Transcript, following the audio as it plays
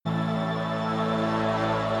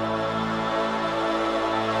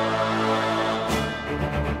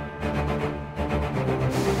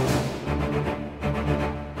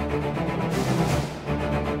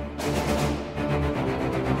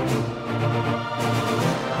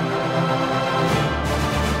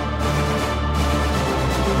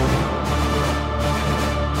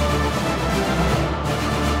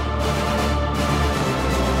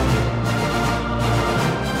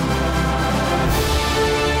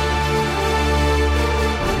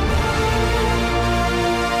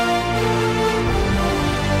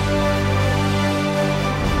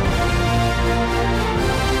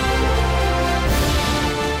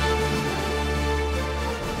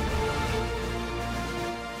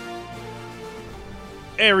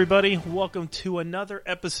Hey everybody, welcome to another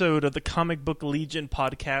episode of the Comic Book Legion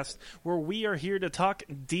podcast, where we are here to talk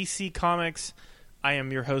DC Comics. I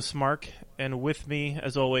am your host, Mark, and with me,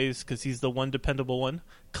 as always, because he's the one dependable one,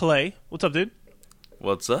 Clay. What's up, dude?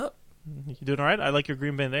 What's up? You doing all right? I like your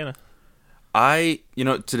green bandana.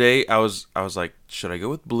 Today I was like, should I go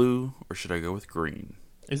with blue or should I go with green?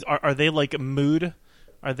 Are they like mood?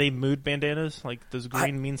 Are they mood bandanas? Like, does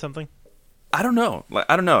green mean something? I don't know.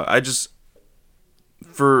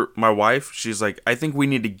 For my wife, she's like, I think we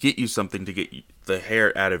need to get you something to get the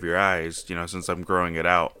hair out of your eyes, since I'm growing it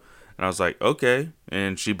out. And I was like, okay.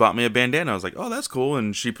 And she bought me a bandana. I was like, oh, that's cool.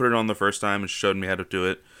 And she put it on the first time and showed me how to do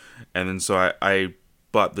it. And then so I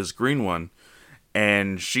bought this green one.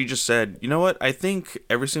 And she just said, you know what? I think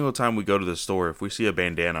every single time we go to the store, if we see a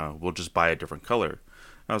bandana, we'll just buy a different color.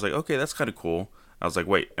 I was like, okay, that's kind of cool. I was like,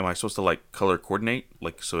 wait, am I supposed to color coordinate?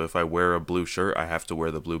 So if I wear a blue shirt, I have to wear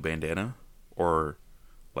the blue bandana? Or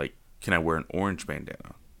can I wear an orange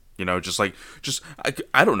bandana? I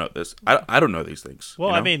don't know this. I don't know these things. Well,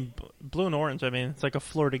 I mean, blue and orange, it's like a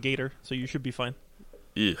Florida Gator, so you should be fine.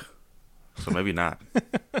 Yeah. So maybe not.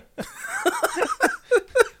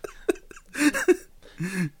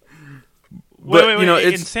 Wait.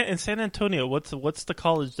 In San Antonio, what's the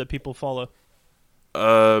college that people follow?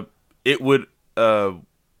 It would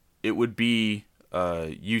be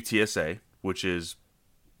UTSA, which is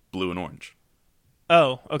blue and orange.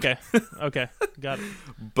 Oh, okay. Okay, got it.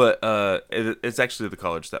 But it's actually the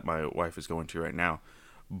college that my wife is going to right now.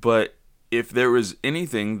 But if there was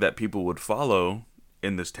anything that people would follow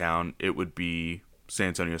in this town, it would be San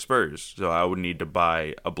Antonio Spurs. So I would need to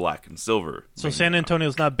buy a black and silver. So San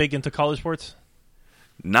Antonio's not big into college sports?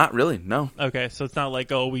 Not really, no. Okay, so it's not like,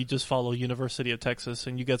 oh, we just follow University of Texas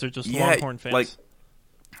and you guys are just Longhorn fans.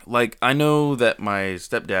 Like I know that my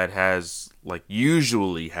stepdad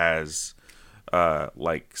usually has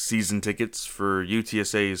season tickets for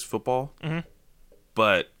UTSA's football. Mm-hmm.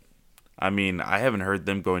 But I haven't heard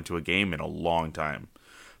them going to a game in a long time.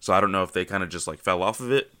 So I don't know if they kind of just fell off of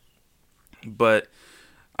it. But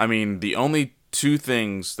the only two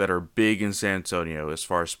things that are big in San Antonio as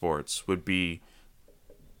far as sports would be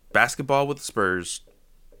basketball with the Spurs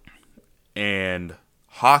and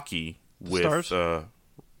hockey with Stars?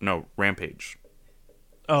 Rampage.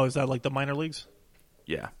 Oh, is that like the minor leagues?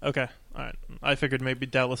 Yeah. Okay. All right. I figured maybe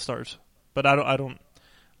Dallas Stars, but I don't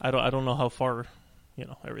know how far,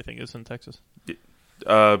 everything is in Texas.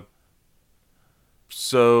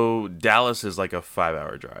 So Dallas is like a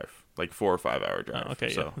 5-hour drive, 4 or 5 hour drive. Oh, okay.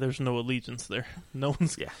 So. Yeah. There's no allegiance there. No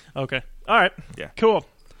one's. Yeah. Okay. All right. Yeah. Cool.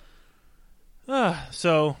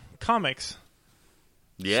 So comics.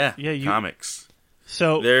 Yeah. So comics.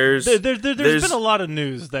 there's been a lot of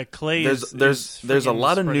news that Clay there's a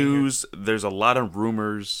lot of news. Here. There's a lot of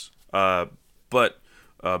rumors. But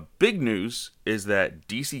big news is that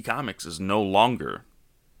DC Comics is no longer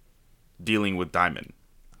dealing with Diamond,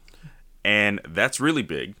 and that's really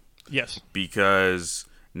big. Yes, because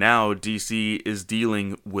now DC is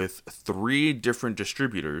dealing with 3 different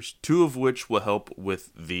distributors, 2 of which will help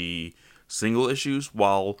with the single issues,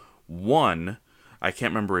 while one, I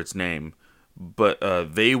can't remember its name, but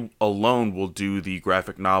they alone will do the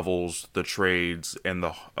graphic novels, the trades, and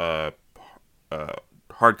the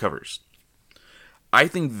hardcovers. I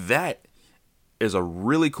think that is a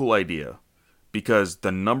really cool idea, because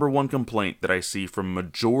the number one complaint that I see from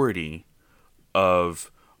majority of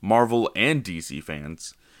Marvel and DC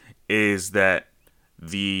fans is that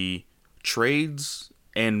the trades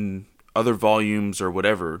and other volumes or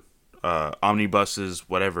whatever, omnibuses,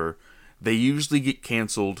 whatever, they usually get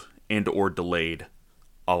canceled and or delayed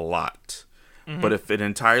a lot. Mm-hmm. But if an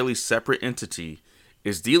entirely separate entity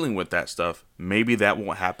is dealing with that stuff, maybe that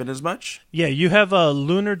won't happen as much. Yeah, you have a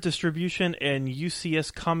Lunar Distribution and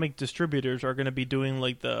UCS Comic Distributors are going to be doing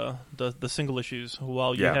the single issues,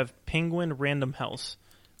 while you have Penguin Random House.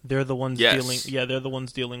 They're the ones dealing. Yeah, they're the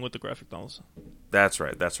ones dealing with the graphic novels. That's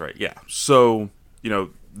right. Yeah. So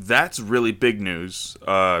that's really big news.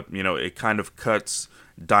 It kind of cuts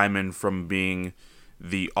Diamond from being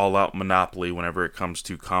the all-out monopoly whenever it comes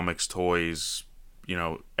to comics, toys,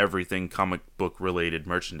 everything comic book related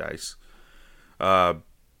merchandise.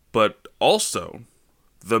 But also,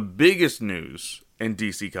 the biggest news in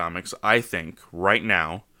DC Comics, I think, right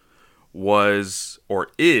now, was or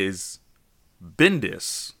is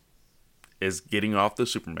Bendis is getting off the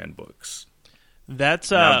Superman books. That's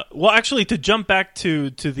well, actually, to jump back to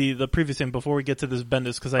the previous thing before we get to this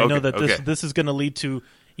Bendis, because I know that this is going to lead to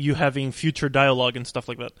you having future dialogue and stuff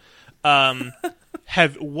like that.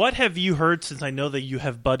 What have you heard, since I know that you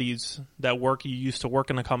have buddies that you used to work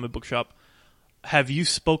in a comic book shop? have you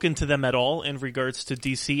spoken to them at all in regards to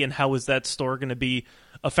DC, and how is that store going to be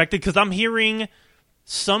affected? Because I'm hearing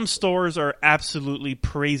some stores are absolutely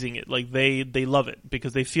praising it. Like, they love it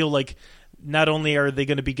because they feel like not only are they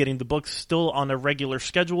going to be getting the books still on a regular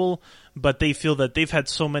schedule, but they feel that they've had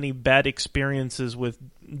so many bad experiences with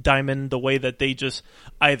Diamond, the way that they just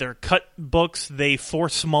either cut books, they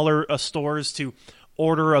force smaller stores to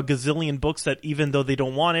order a gazillion books that even though they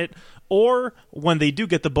don't want it, or when they do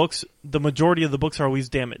get the books, the majority of the books are always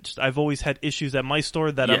damaged. I've always had issues at my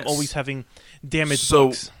store that I'm always having damaged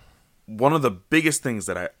books. One of the biggest things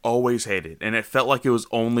that I always hated, and it felt like it was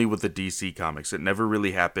only with the DC comics, it never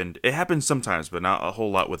really happened. It happened sometimes, but not a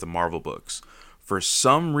whole lot with the Marvel books. For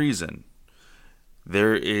some reason,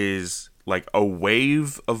 there is like a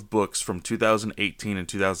wave of books from 2018 and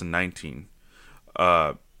 2019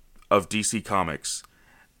 of DC comics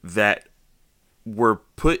that were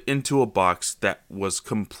put into a box that was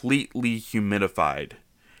completely humidified,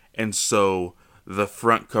 and so the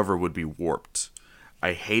front cover would be warped.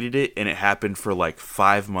 I hated it, and it happened for like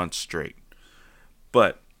 5 months straight.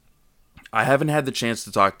 But I haven't had the chance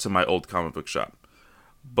to talk to my old comic book shop,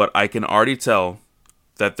 but I can already tell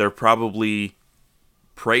that they're probably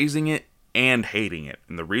praising it and hating it.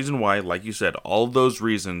 And the reason why, like you said, all of those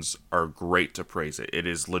reasons are great to praise it. It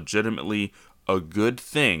is legitimately a good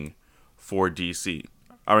thing for DC.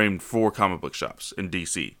 I mean, for comic book shops in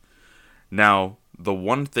DC. Now, the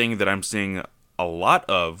one thing that I'm seeing a lot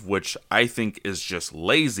of, which I think is just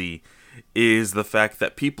lazy, is the fact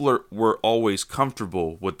that people were always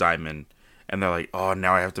comfortable with Diamond, and they're like, oh,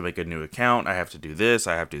 now I have to make a new account, I have to do this,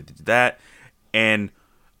 I have to do that, and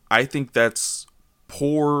I think that's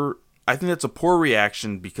poor. I think that's a poor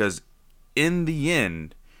reaction, because in the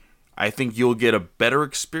end, I think you'll get a better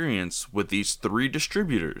experience with these 3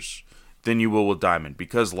 distributors than you will with Diamond,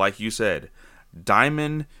 because like you said,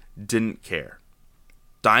 Diamond didn't care.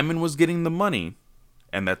 Diamond was getting the money,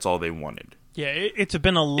 and that's all they wanted. Yeah, it's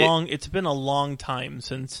been a long time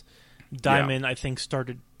since Diamond, I think,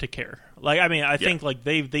 started to care. Like, I mean, I think like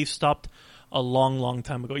they've stopped a long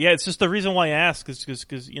time ago. Yeah, it's just the reason why I ask is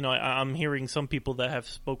because you know, I'm hearing some people that have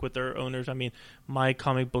spoke with their owners. I mean, my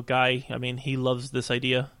comic book guy, I mean, he loves this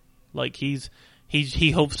idea. Like,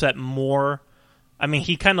 he hopes that more. I mean,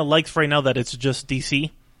 he kind of likes right now that it's just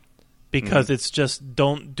DC. Because it's just,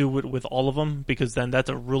 don't do it with all of them, because then that's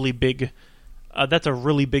a really big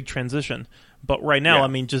transition. But right now, I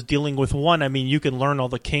mean, just dealing with one, I mean, you can learn all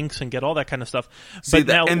the kinks and get all that kind of stuff. See,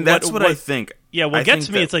 but now, and that's what I think. Yeah, what gets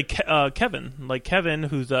me, it's like Kevin,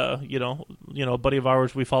 who's you know, a buddy of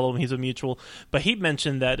ours. We follow him; he's a mutual. But he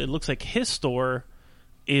mentioned that it looks like his store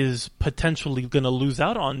is potentially going to lose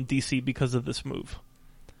out on DC because of this move.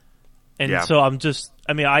 And so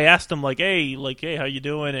I asked him hey, how you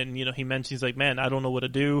doing? And, you know, he mentioned, he's like, man, I don't know what to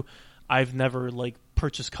do. I've never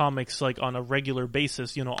purchased comics on a regular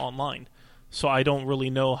basis, you know, online. So I don't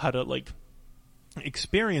really know how to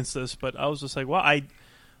experience this. But I was just like, well,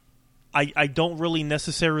 I don't really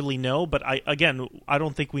necessarily know, but I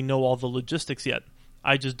don't think we know all the logistics yet.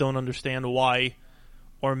 I just don't understand why,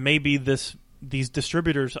 or maybe these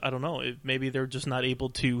distributors, I don't know, maybe they're just not able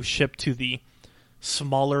to ship to the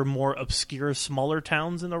smaller, more obscure, smaller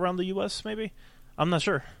towns around the U.S. Maybe, I'm not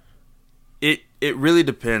sure. It really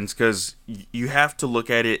depends, because you have to look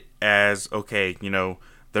at it as, okay, you know,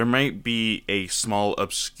 there might be a small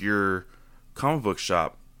obscure comic book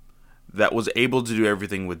shop that was able to do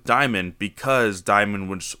everything with Diamond because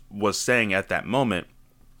Diamond was saying at that moment,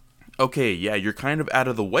 okay, yeah, you're kind of out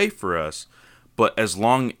of the way for us, but as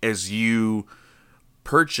long as you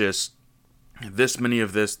purchase this many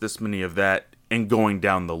of this many of that, and going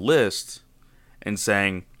down the list and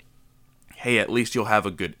saying, hey, at least you'll have a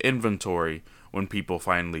good inventory when people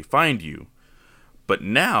finally find you. But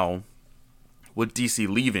now, with DC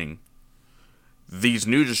leaving, these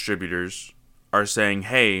new distributors are saying,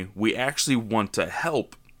 hey, we actually want to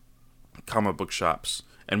help comic book shops,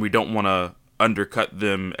 and we don't want to undercut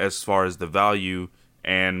them as far as the value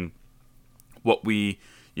and what we,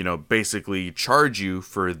 you know, basically charge you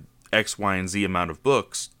for X, Y, and Z amount of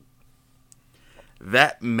books.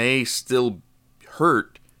 That may still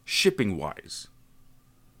hurt shipping-wise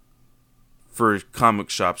for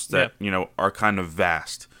comic shops that, you know, are kind of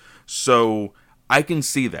vast. So I can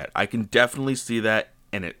see that. I can definitely see that,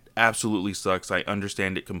 and it absolutely sucks. I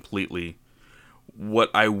understand it completely.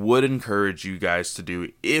 What I would encourage you guys to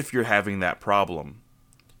do, if you're having that problem,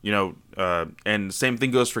 you know, and the same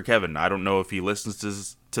thing goes for Kevin. I don't know if he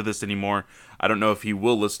listens to this anymore. I don't know if he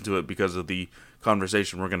will listen to it because of the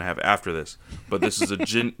conversation we're going to have after this. But this is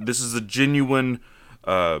a genuine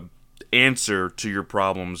answer to your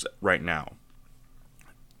problems right now.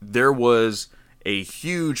 There was a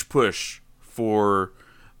huge push for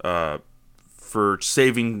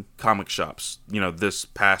saving comic shops, this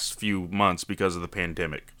past few months because of the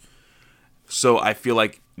pandemic. So I feel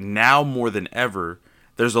like now more than ever,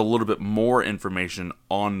 there's a little bit more information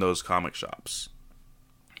on those comic shops.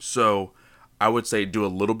 So I would say do a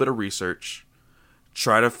little bit of research.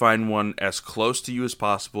 Try to find one as close to you as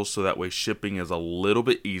possible so that way shipping is a little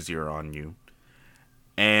bit easier on you.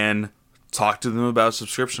 And talk to them about a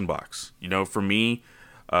subscription box. For me,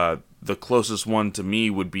 the closest one to me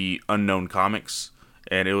would be Unknown Comics.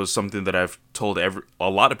 And it was something that I've told a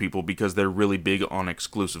lot of people because they're really big on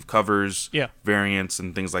exclusive covers, variants,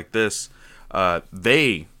 and things like this.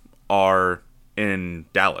 They are in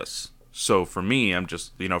Dallas. So for me, I'm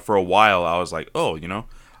just, for a while I was like,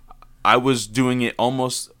 I was doing it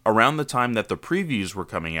almost around the time that the previews were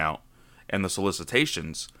coming out and the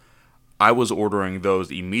solicitations. I was ordering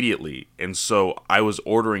those immediately. And so I was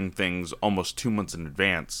ordering things almost 2 months in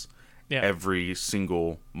advance every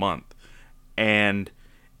single month. And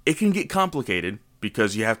it can get complicated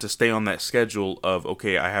because you have to stay on that schedule of,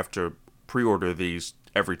 okay, I have to pre-order these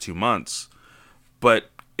every 2 months. But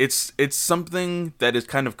it's something that is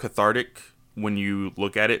kind of cathartic when you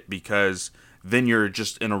look at it because then you're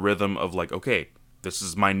just in a rhythm of like, okay, this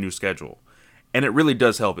is my new schedule. And it really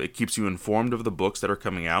does help. It keeps you informed of the books that are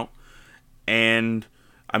coming out. And,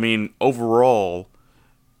 I mean, overall,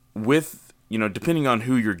 with, depending on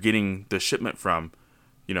who you're getting the shipment from,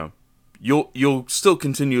 you'll still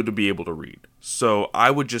continue to be able to read. So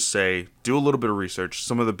I would just say, do a little bit of research.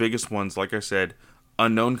 Some of the biggest ones, like I said,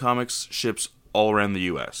 Unknown Comics ships all around the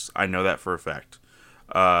U.S. I know that for a fact.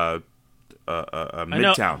 Midtown.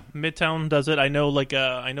 Midtown does it. I know,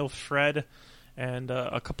 I know Fred and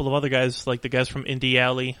a couple of other guys, like the guys from Indie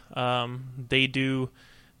Alley. They do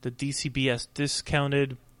the DCBS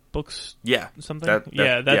discounted books. Yeah, something. That's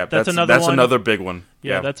another one. That's another big one.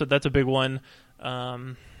 Yeah, that's a big one.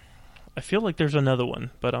 I feel like there's another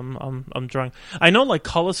one, but I'm drawing. I know, like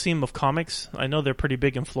Coliseum of Comics. I know they're pretty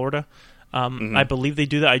big in Florida. I believe they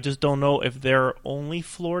do that. I just don't know if they're only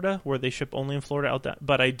Florida, where they ship only in Florida out that.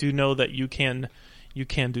 But I do know that you can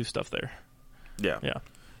do stuff there.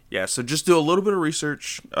 Yeah. So just do a little bit of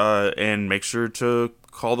research and make sure to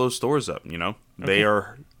call those stores up. They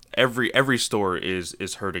are every store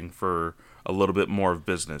is hurting for a little bit more of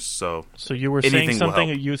business. So you were saying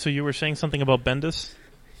something. You were saying something about Bendis.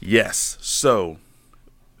 Yes. So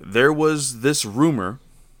there was this rumor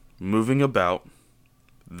moving about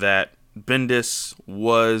that Bendis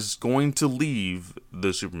was going to leave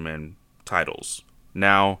the Superman titles.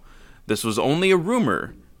 Now, this was only a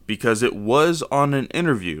rumor because it was on an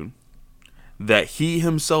interview that he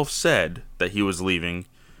himself said that he was leaving,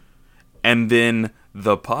 and then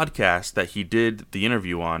the podcast that he did the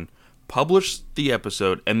interview on published the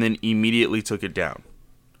episode and then immediately took it down.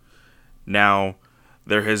 Now,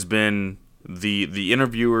 there has been the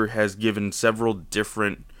interviewer has given several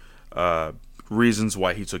different reasons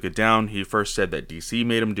why he took it down. He first said that DC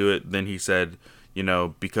made him do it. Then he said,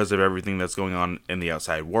 because of everything that's going on in the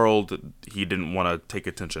outside world, he didn't want to take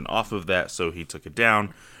attention off of that, so he took it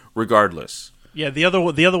down. Regardless. Yeah, the other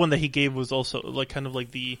one that he gave was also kind of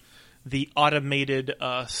like the automated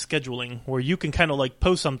scheduling, where you can kind of like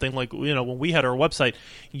post something like, when we had our website,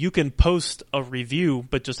 you can post a review,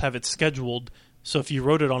 but just have it scheduled. So if you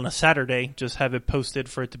wrote it on a Saturday, just have it posted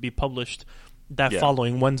for it to be published that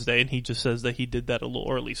following Wednesday. And he just says that he did that a little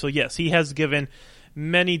early. So yes, he has given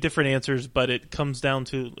many different answers, but it comes down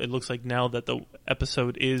to, it looks like now that the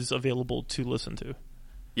episode is available to listen to.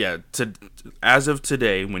 Yeah, as of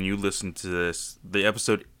today, when you listen to this, the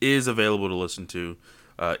episode is available to listen to.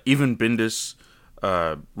 Even Bendis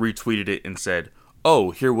retweeted it and said, "Oh,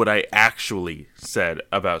 hear what I actually said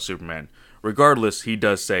about Superman." Regardless, he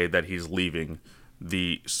does say that he's leaving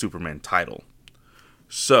the Superman title.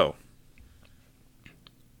 So,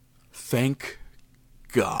 thank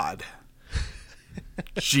God.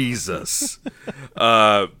 Jesus.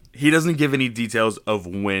 He doesn't give any details of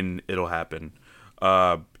when it'll happen.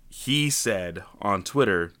 He said on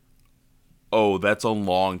Twitter, "Oh, that's a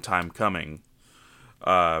long time coming."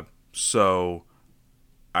 So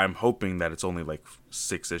I'm hoping that it's only like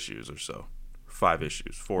 6 issues or so. 5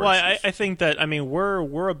 issues, 4 issues. Well, I think that,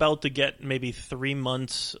 we're about to get maybe 3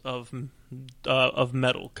 months of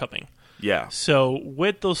Metal coming. Yeah. So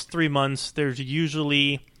with those 3 months, there's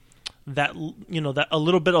usually that, that a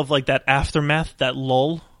little bit of like that aftermath, that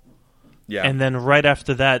lull. Yeah. And then right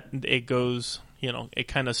after that, it goes, it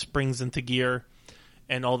kind of springs into gear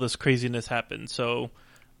and all this craziness happens. So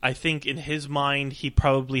I think in his mind, he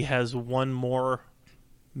probably has one more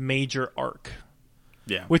major arc.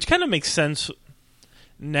 Yeah. Which kind of makes sense.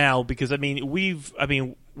 now because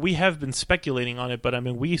we have been speculating on it, but I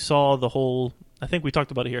mean we saw the whole. I think we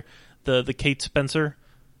talked about it here. The Kate Spencer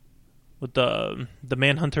with the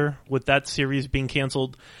Manhunter, with that series being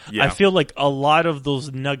canceled. Yeah. I feel like a lot of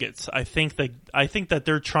those nuggets. I think that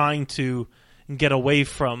they're trying to get away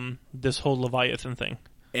from this whole Leviathan thing.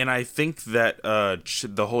 And I think that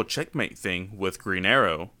the whole Checkmate thing with Green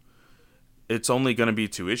Arrow, it's only going to be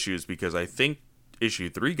 2 issues because I think issue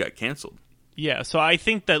 3 got canceled. Yeah, so I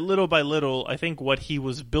think that little by little, I think what he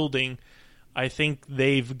was building, I think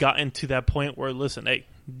they've gotten to that point where, listen, hey,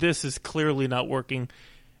 this is clearly not working.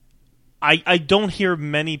 I don't hear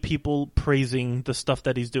many people praising the stuff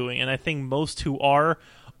that he's doing, and I think most who are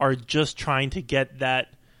just trying to get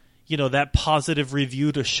that, that positive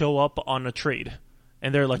review to show up on a trade.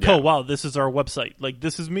 And they're like, yeah. Oh, wow, this is our website. Like,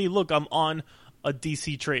 this is me. Look, I'm on a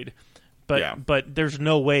DC trade. But there's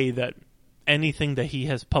no way that anything that he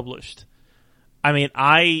has published. I mean,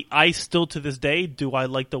 I still to this day, do I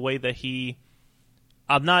like the way that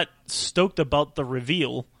I'm not stoked about the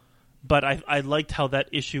reveal, but I liked how that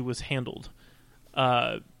issue was handled.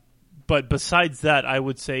 But besides that, I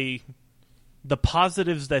would say the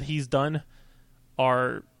positives that he's done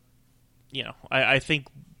are, I think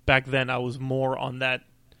back then I was more on that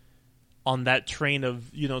train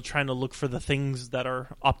of, trying to look for the things that are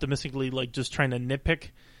optimistically like just trying to nitpick,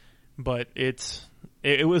 but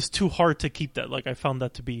it was too hard to keep that. Like I found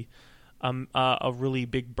that to be a really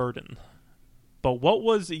big burden. But what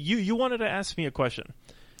was you wanted to ask me a question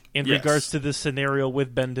in regards to this scenario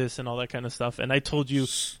with Bendis and all that kind of stuff, and I told you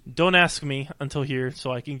don't ask me until here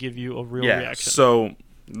so I can give you a real reaction. So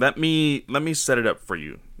let me set it up for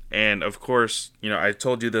you. And of course, I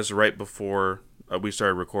told you this right before we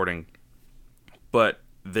started recording, but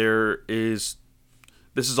this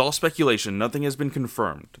is all speculation. Nothing has been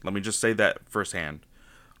confirmed. Let me just say that firsthand.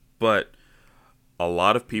 But a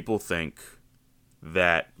lot of people think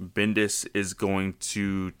that Bendis is going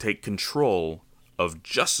to take control of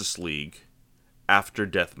Justice League after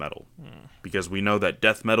Death Metal. Because we know that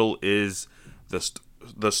Death Metal is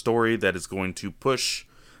the story that is going to push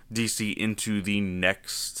DC into the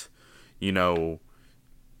next,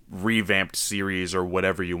 revamped series or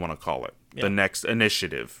whatever you want to call it. Yeah. The next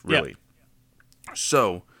initiative, really. Yeah.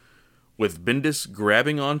 So, with Bendis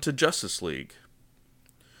grabbing onto Justice League,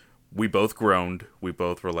 we both groaned. We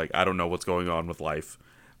both were like, I don't know what's going on with life.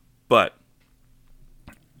 But,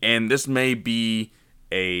 and this may be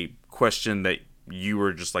a question that you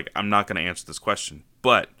were just like, I'm not going to answer this question.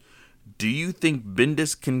 But, do you think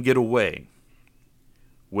Bendis can get away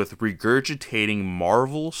with regurgitating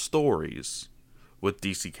Marvel stories with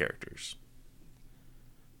DC characters?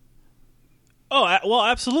 Oh, well,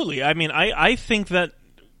 absolutely. I mean, I think that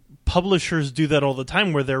publishers do that all the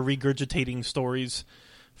time where they're regurgitating stories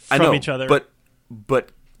from each other.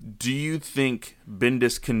 But do you think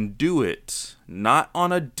Bendis can do it not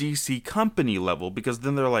on a DC company level? Because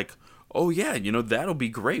then they're like, oh yeah, that'll be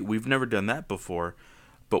great. We've never done that before.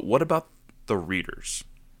 But what about the readers?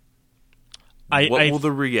 What will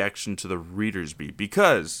the reaction to the readers be?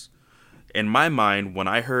 Because in my mind, when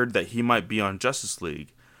I heard that he might be on Justice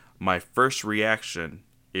League, my first reaction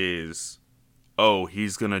is, oh,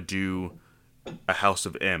 he's going to do a House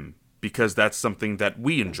of M, because that's something that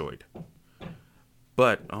we enjoyed.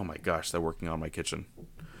 But, oh my gosh, they're working on my kitchen.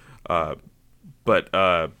 But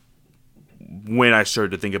when I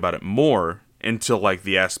started to think about it more, into like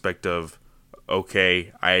the aspect of,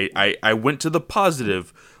 okay, I went to the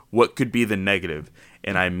positive, what could be the negative?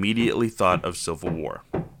 And I immediately thought of Civil War.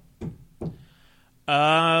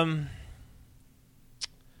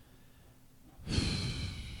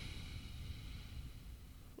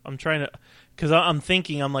 I'm trying to, because I'm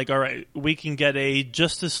thinking, I'm like, all right, we can get a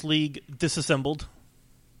Justice League disassembled.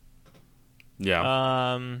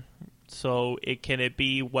 Yeah. So can it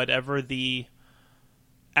be whatever the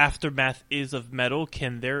aftermath is of Metal?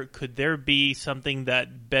 Could there be something that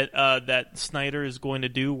that Snyder is going to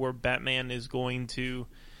do where Batman is going to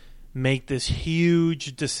make this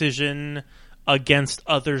huge decision against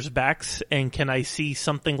others' backs? And can I see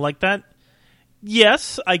something like that?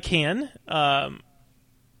 Yes, I can.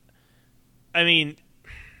 I mean,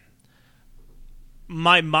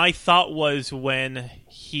 my thought was when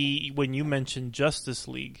you mentioned Justice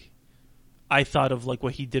League, I thought of like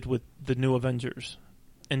what he did with the New Avengers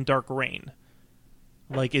and Dark Reign.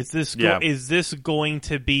 Like, is this going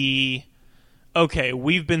to be okay?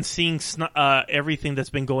 We've been seeing everything that's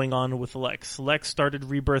been going on with Lex. Lex started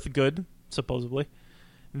Rebirth good, supposedly.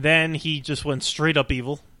 Then he just went straight up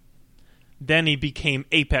evil. Then he became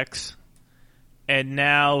Apex. And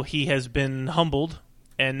now he has been humbled,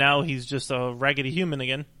 and now he's just a raggedy human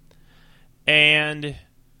again. And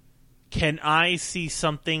can I see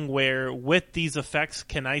something where, with these effects,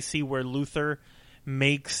 can I see where Luthor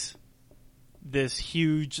makes this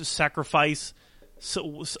huge sacrifice?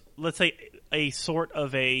 So let's say a sort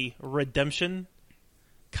of a redemption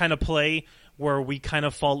kind of play where we kind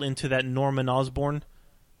of fall into that Norman Osborn,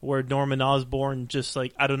 where Norman Osborn just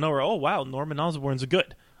like, I don't know, or, oh wow, Norman Osborn's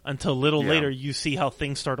good, until a little later you see how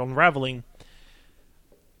things start unraveling.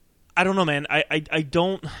 I don't know, man. I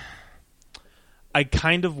don't. I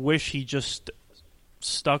kind of wish he just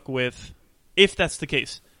stuck with, if that's the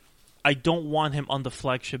case, I don't want him on the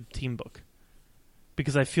flagship team book.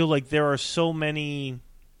 Because I feel like there are so many.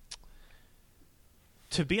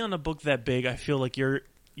 To be on a book that big, I feel like you're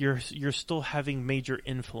still having major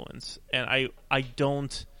influence, and I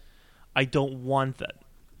don't want that.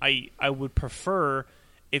 I would prefer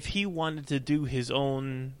if he wanted to do his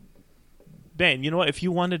own. Man, you know what? If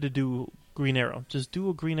you wanted to do Green Arrow, just do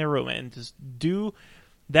a Green Arrow, man. Just do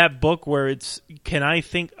that book where it's. Can I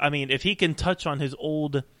think? I mean, if he can touch on his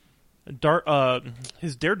old,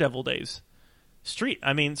 his Daredevil days, Street.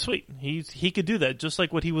 I mean, sweet. He could do that, just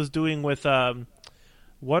like what he was doing with.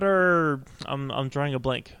 What are I'm drawing a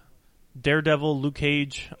blank. Daredevil, Luke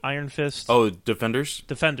Cage, Iron Fist. Oh, Defenders.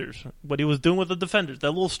 What he was doing with the Defenders,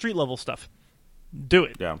 that little street level stuff. Do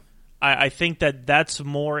it. Yeah. I think that's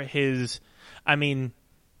more his. I mean,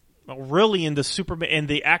 really in the Superman and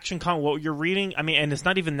the action what you're reading. I mean, and it's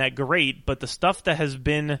not even that great, but the stuff that has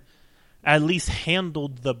been at least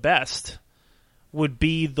handled the best would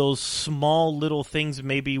be those small little things,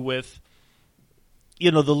 maybe with.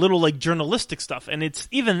 The little like journalistic stuff, and it's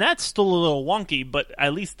even that's still a little wonky, but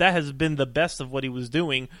at least that has been the best of what he was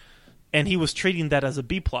doing, and he was treating that as a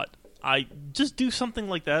B plot. I just do something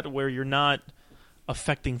like that where you're not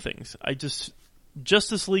affecting things.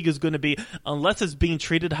 Justice League is going to be, unless it's being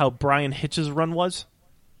treated how Brian Hitch's run was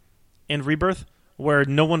in Rebirth, where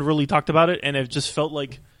no one really talked about it, and it just felt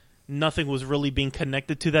like nothing was really being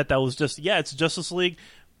connected to that. That was just, it's Justice League,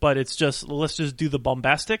 but it's just, let's just do the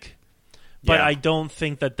bombastic. But I don't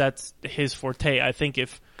think that that's his forte. I think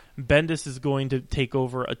if Bendis is going to take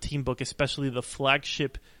over a team book, especially the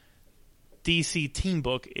flagship DC team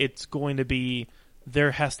book, it's going to be, there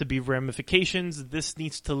has to be ramifications. This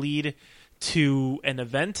needs to lead to an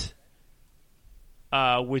event,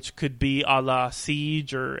 which could be a la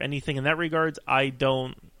Siege or anything in that regards. I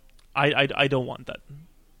don't want that.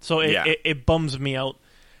 So it bums me out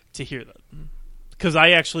to hear that. Because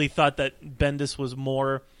I actually thought that Bendis was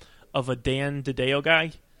more of a Dan DiDio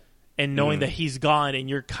guy, and knowing that he's gone and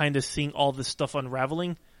you're kind of seeing all this stuff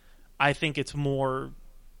unraveling, I think it's more,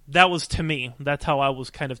 that was to me, that's how I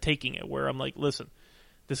was kind of taking it, where I'm like, listen,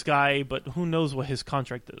 this guy, but who knows what his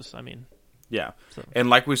contract is. I mean. Yeah. So. And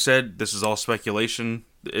like we said, this is all speculation.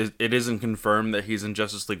 It isn't confirmed that he's in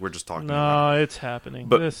Justice League. We're just talking about it. No, it's happening.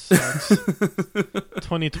 But this sucks.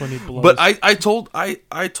 2020 blows. But I told a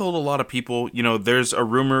lot of people, there's a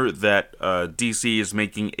rumor that DC is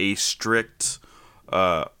making a strict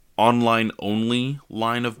online-only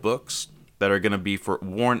line of books that are going to be for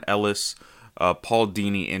Warren Ellis, Paul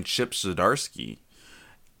Dini, and Chip Zdarsky.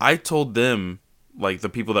 I told them, like the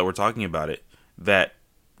people that were talking about it, that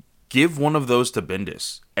give one of those to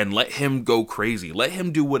Bendis and let him go crazy. Let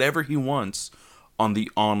him do whatever he wants on the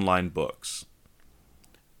online books.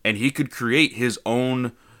 And he could create his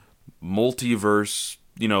own multiverse,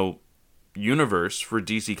 universe for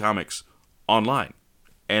DC Comics online.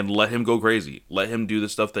 And let him go crazy. Let him do the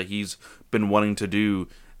stuff that he's been wanting to do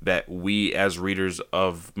that we as readers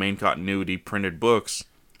of main continuity printed books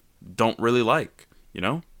don't really like.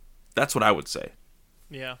 That's what I would say.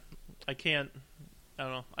 Yeah. I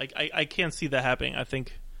don't know. I can't see that happening. I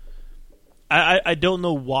think I don't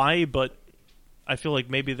know why, but I feel like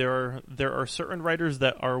maybe there are certain writers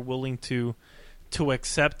that are willing to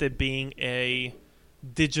accept it being a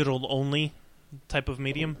digital only type of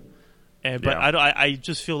medium, but I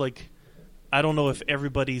just feel like I don't know if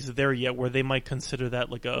everybody's there yet where they might consider that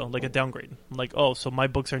like a downgrade. Like, oh, so my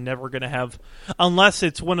books are never going to have, unless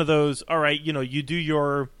it's one of those. All right, you do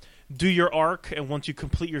your arc, and once you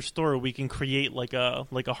complete your story, we can create like a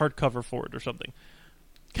hardcover for it or something.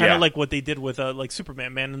 Kind of like what they did with like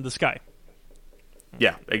Superman, Man in the Sky.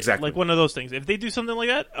 Yeah, exactly. Like one of those things. If they do something like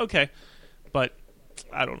that, okay. But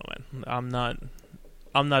I don't know, man.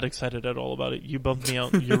 I'm not excited at all about it. You bumped me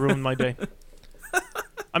out. You ruined my day.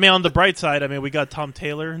 I mean, on the bright side, we got Tom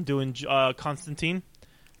Taylor doing Constantine.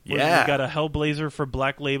 Yeah. We got a Hellblazer for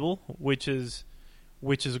Black Label, which is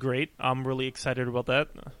great. I'm really excited about that.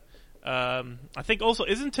 I think also,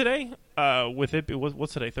 isn't today with it?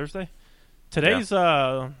 What's today? Thursday. Today's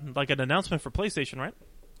like an announcement for PlayStation, right?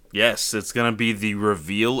 Yes, it's gonna be the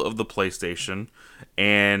reveal of the PlayStation,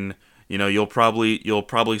 and You'll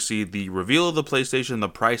probably see the reveal of the PlayStation, the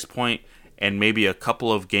price point, and maybe a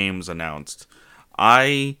couple of games announced.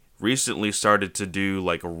 I recently started to do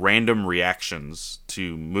like random reactions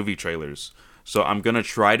to movie trailers, so I'm gonna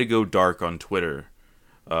try to go dark on Twitter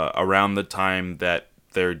around the time that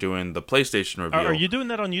they're doing the PlayStation reveal. Are you doing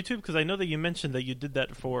that on YouTube? Because I know that you mentioned that you did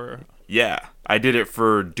that for... Yeah, I did it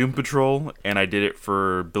for Doom Patrol, and I did it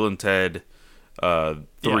for Bill and Ted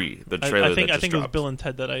 3, the trailer I think that just it was dropped. Bill and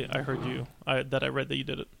Ted that I heard you... that I read that you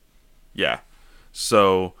did it. Yeah.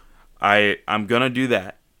 So I'm going to do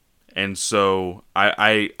that. And so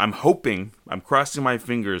I'm hoping, I'm crossing my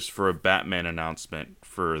fingers for a Batman announcement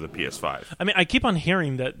for the PS5. I mean, I keep on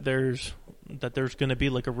hearing that there's going to be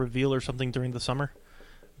like a reveal or something during the summer.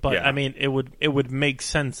 But Yeah. I mean, it would make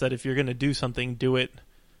sense that if you're going to do something, do it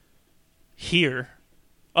here.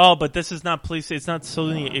 Oh, but this is not PlayStation. It's not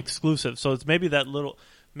Sony exclusive. So it's maybe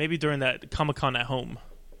during that Comic-Con at home.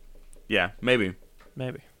 Yeah, maybe.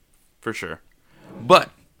 Maybe. For sure. But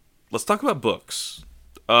let's talk about books.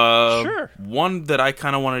 Sure. One that I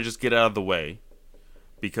kind of want to just get out of the way,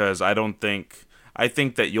 because I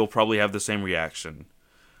think that you'll probably have the same reaction.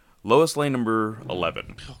 Lois Lane number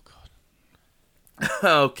 11. Oh, God.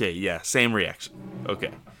 Okay, yeah, same reaction.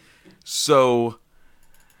 Okay. So,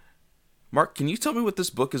 Mark, can you tell me what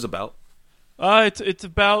this book is about? It's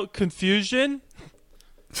about confusion.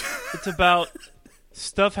 It's about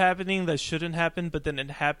stuff happening that shouldn't happen, but then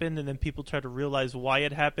it happened, and then people try to realize why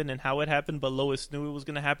it happened and how it happened, but Lois knew it was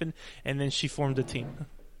going to happen, and then she formed a team.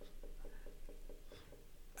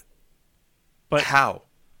 But How?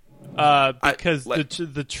 because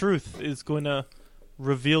the truth is going to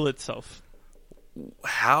reveal itself.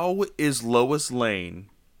 How is Lois Lane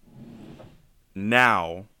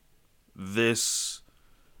now this,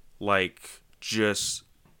 like, just,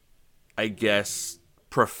 I guess,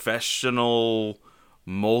 professional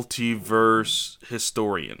multiverse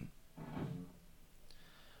historian?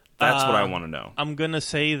 That's what I want to know. I'm going to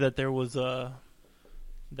say that there is a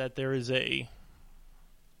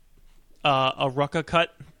Rucka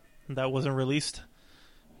cut that wasn't released.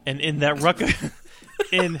 And in that Rucka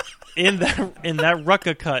in that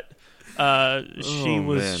Rucka cut,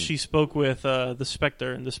 she spoke with the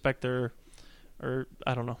Spectre, and the Spectre, or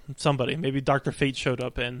I don't know, somebody, maybe Dr. Fate showed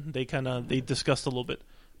up, and they discussed a little bit.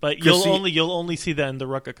 But you'll only see that in the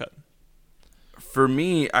Rucka cut. For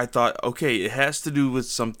me, I thought, okay, it has to do with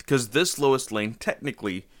something, because this Lois Lane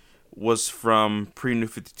technically was from pre-New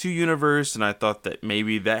 52 universe, and I thought that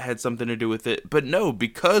maybe that had something to do with it. But no,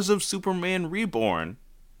 because of Superman Reborn,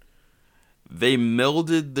 they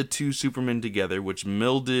melded the two Supermen together, which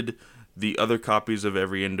melded the other copies of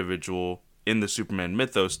every individual in the Superman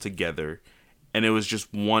mythos together, and it was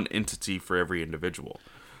just one entity for every individual.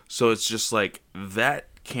 So it's just like, that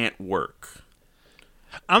can't work.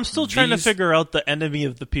 I'm still trying to figure out the enemy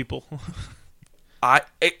of the people.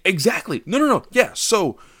 Exactly. No. Yeah,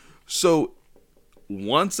 so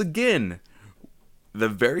once again, the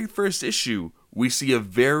very first issue, we see a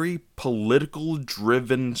very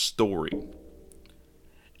political-driven story.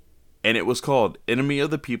 And it was called Enemy of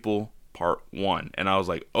the People, Part 1. And I was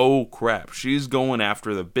like, oh crap, she's going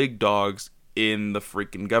after the big dogs in the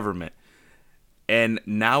freaking government. And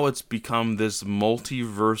now it's become this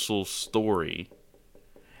multiversal story.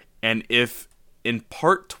 And if in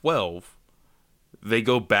Part 12 they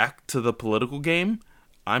go back to the political game,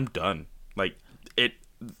 I'm done. Like,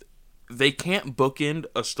 they can't bookend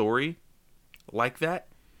a story like that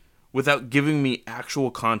without giving me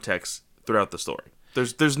actual context throughout the story.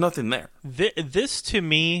 There's nothing there. This to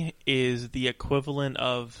me is the equivalent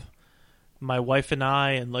of my wife and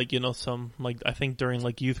I, and some I think during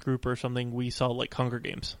youth group or something, we saw Hunger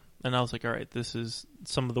Games, and I was like, all right, this is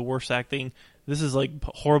some of the worst acting. This is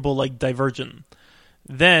horrible, Divergent.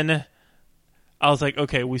 Then I was like,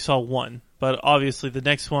 okay, we saw one, but obviously the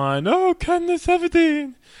next one, oh, Katniss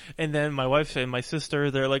 17, and then my wife and my sister,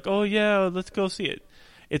 they're like, oh yeah, let's go see it.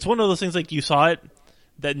 It's one of those things you saw it,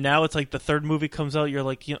 that now it's the third movie comes out, you're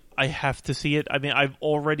like, I have to see it. I mean, I've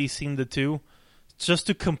already seen the two, just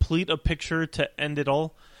to complete a picture to end it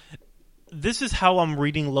all. This is how I'm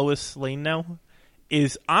reading Lois Lane now,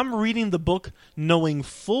 is I'm reading the book knowing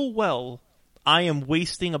full well I am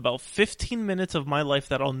wasting about 15 minutes of my life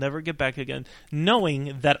that I'll never get back again,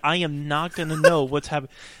 knowing that I am not going to know what's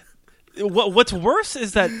happening. What's worse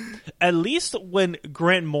is that at least when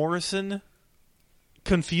Grant Morrison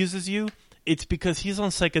confuses you, it's because he's on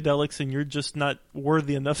psychedelics and you're just not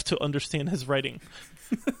worthy enough to understand his writing.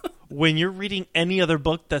 When you're reading any other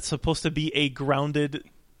book that's supposed to be a grounded,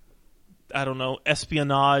 I don't know,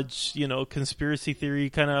 espionage, conspiracy theory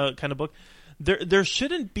kind of book, there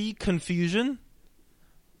shouldn't be confusion,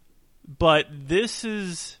 but this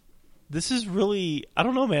is really, I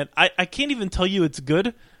don't know, man. I can't even tell you it's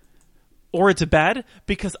good or it's bad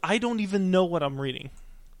because I don't even know what I'm reading.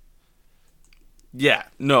 Yeah,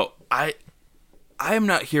 no, I am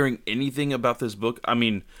not hearing anything about this book. I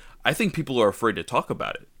mean, I think people are afraid to talk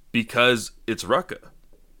about it because it's Rucka.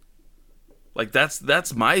 Like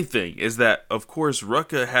that's my thing, is that of course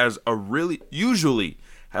Rucka usually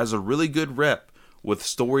has a really good rep with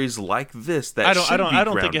stories like this that I don't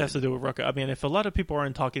grounded. think it has to do with Rucka. I mean, if a lot of people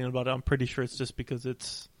aren't talking about it, I'm pretty sure it's just because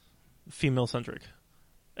it's female centric.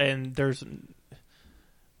 And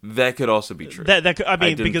that could also be true. That could, I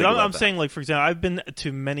mean, because I'm saying, like, for example, I've been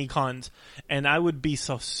to many cons, and I would be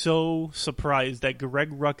so surprised that Greg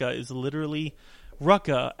Rucka is literally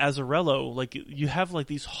Rucka, Azzarello. Like, you have like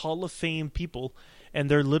these Hall of Fame people, and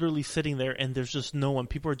they're literally sitting there, and there's just no one.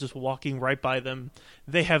 People are just walking right by them.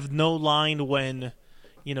 They have no line when,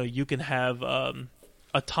 you can have a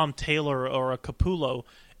Tom Taylor or a Capullo,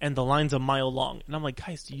 and the line's a mile long. And I'm like,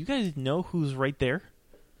 guys, do you guys know who's right there?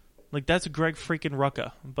 Like, that's Greg freaking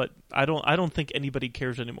Rucka, but I don't think anybody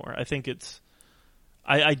cares anymore. I think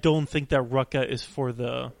I don't think that Rucka is for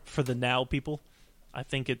the now people. I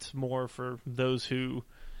think it's more for those who,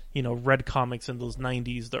 read comics in those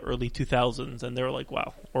 90s, the early 2000s, and they're like,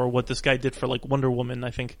 wow. Or what this guy did for like Wonder Woman,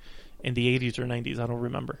 I think, in the 80s or 90s. I don't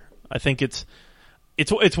remember. I think it's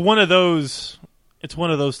one of those. It's one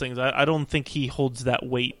of those things. I don't think he holds that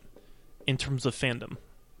weight in terms of fandom.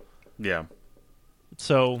 Yeah.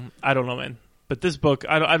 So, I don't know, man. But this book,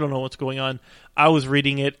 I don't know what's going on. I was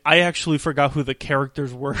reading it. I actually forgot who the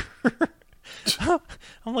characters were. I'm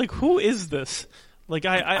like, who is this? Like,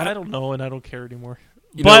 I don't know, and I don't care anymore.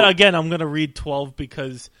 But again, I'm going to read 12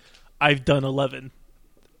 because I've done 11.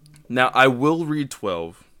 Now, I will read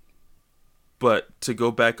 12, but to go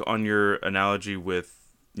back on your analogy with,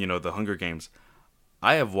 the Hunger Games,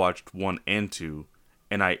 I have watched 1 and 2,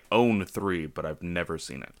 and I own 3, but I've never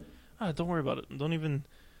seen it. Don't worry about it. Don't even...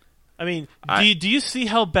 I mean, do you see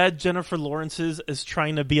how bad Jennifer Lawrence is as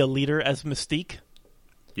trying to be a leader as Mystique?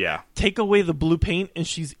 Yeah. Take away the blue paint, and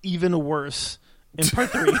she's even worse in part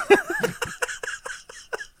 3.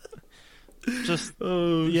 Just,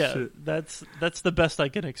 shit. That's the best I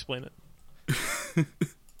can explain it.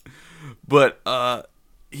 But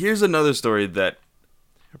here's another story that...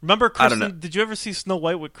 Remember Kristen... Did you ever see Snow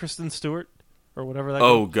White with Kristen Stewart? Or whatever that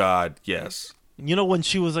Oh, God, yes. When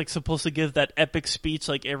she was like supposed to give that epic speech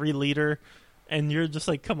like every leader, and you're just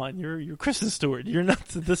like, come on, you're Kristen Stewart. You're not.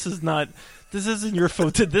 This isn't your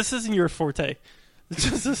forte. This isn't your forte.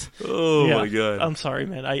 My God. I'm sorry,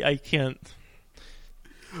 man. I can't.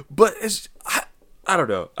 But I don't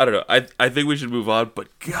know. I think we should move on. But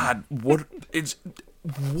God, what is?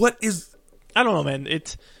 I don't know, man.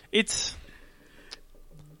 It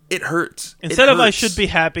hurts. Instead of I should be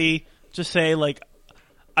happy, just say like,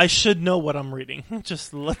 I should know what I'm reading.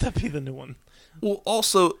 Just let that be the new one. Well,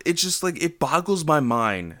 also, it's just like, it boggles my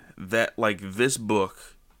mind that like this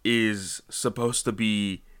book is supposed to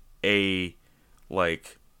be a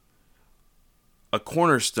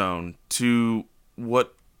cornerstone to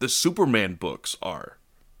what the Superman books are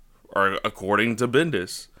according to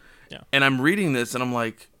Bendis. Yeah. And I'm reading this and I'm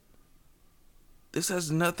like, this has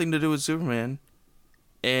nothing to do with Superman.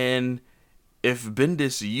 And if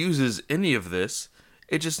Bendis uses any of this,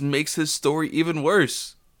 it just makes his story even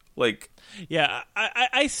worse. Like, yeah,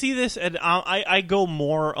 I see this, and I go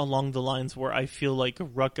more along the lines where I feel like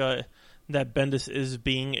Rucka, that Bendis is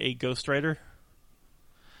being a ghostwriter,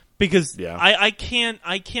 because I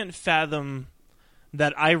can't fathom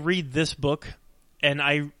that I read this book, and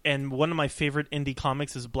one of my favorite indie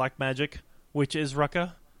comics is Black Magic, which is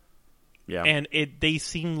Rucka, and they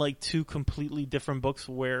seem like two completely different books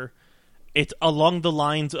where. It's along the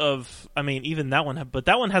lines of, I mean, even that one, but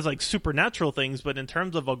that one has like supernatural things. But in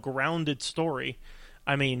terms of a grounded story,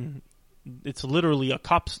 I mean, it's literally a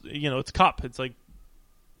cop's. It's cop. It's like,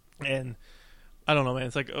 and I don't know, man.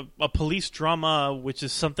 It's like a police drama, which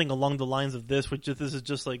is something along the lines of this. This is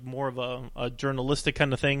just like more of a journalistic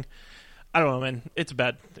kind of thing. I don't know, man. It's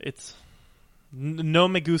bad. It's no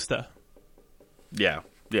me gusta. Yeah,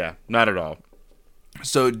 not at all.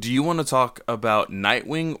 So, do you want to talk about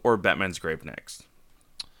Nightwing or Batman's Grave next?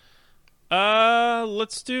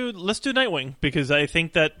 Let's do Nightwing, because I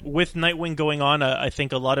think that with Nightwing going on, I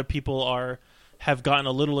think a lot of people have gotten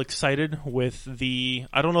a little excited with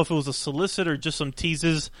I don't know if it was a solicit or just some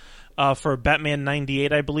teases for Batman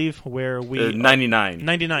 98, I believe, where we 99.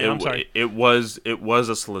 99. I'm sorry. It was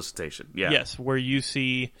a solicitation. Yeah. Yes, where you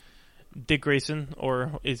see Dick Grayson,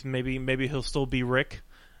 or is maybe he'll still be Rick.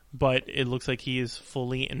 But it looks like he is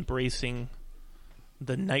fully embracing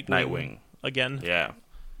the Nightwing again. Yeah.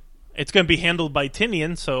 It's going to be handled by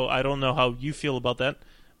Tinian, so I don't know how you feel about that.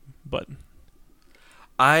 But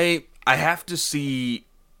I have to see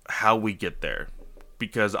how we get there,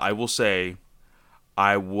 because I will say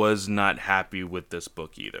I was not happy with this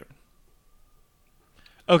book either.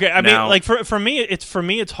 okay, I mean, like for me,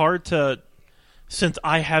 it's hard to, since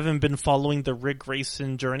I haven't been following the Rick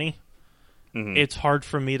Grayson journey. Mm-hmm. It's hard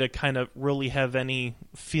for me to kind of really have any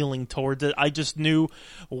feeling towards it. I just knew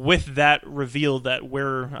with that reveal that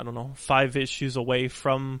we're, I don't know, 5 issues away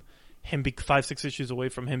from him, 5-6 issues away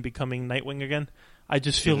from him becoming Nightwing again. I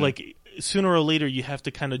just feel like sooner or later you have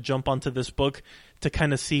to kind of jump onto this book to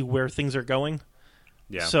kind of see where things are going.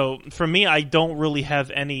 Yeah. So for me, I don't really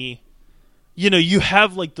have any. You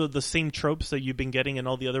have like the same tropes that you've been getting in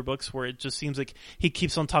all the other books where it just seems like he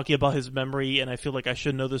keeps on talking about his memory and I feel like I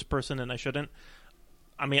should know this person and I shouldn't.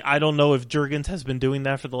 I mean, I don't know if Jurgens has been doing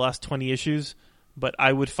that for the last 20 issues, but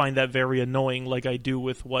I would find that very annoying like I do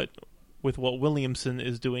with what Williamson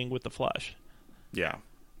is doing with The Flash. Yeah.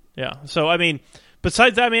 Yeah. So, I mean,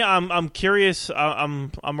 besides that, I mean, I'm curious.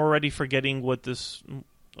 I'm already forgetting what this...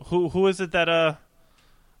 Who is it that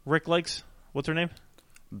Rick likes? What's her name?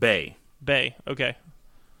 Bay. Bay, okay.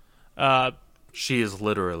 She is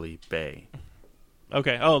literally Bay.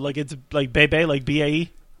 Okay. Oh, like it's like Bay, like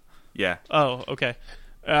BAE? Yeah. Oh, okay.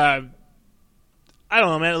 I don't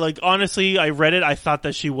know, man. Like, honestly, I read it. I thought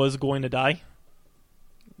that she was going to die.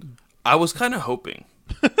 I was kind of hoping.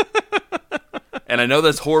 And I know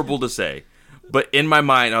that's horrible to say, but in my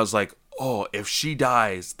mind, I was like, oh, if she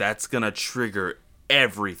dies, that's going to trigger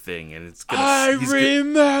everything, and it's gonna. I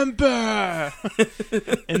remember.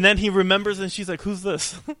 And then he remembers, and she's like, "Who's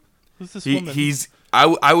this? Who's this woman?"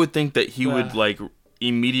 I would think that he would like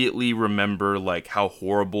immediately remember like how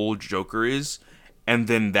horrible Joker is, and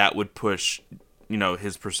then that would push,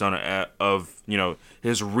 his persona of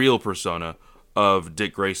his real persona of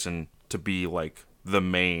Dick Grayson to be like the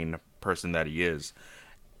main person that he is,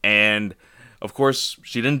 and of course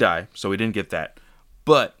she didn't die, so we didn't get that,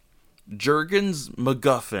 but. Jurgens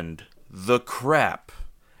MacGuffined the crap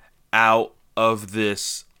out of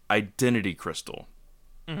this identity crystal.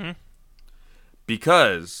 Mm-hmm.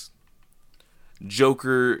 Because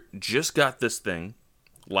Joker just got this thing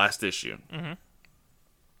last issue. Mm-hmm.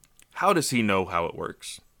 How does he know how it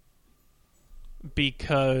works?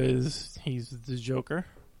 Because he's the Joker.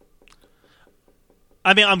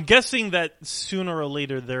 I mean, I'm guessing that sooner or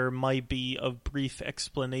later there might be a brief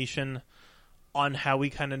explanation on how he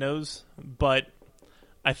kind of knows, but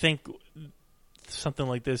I think something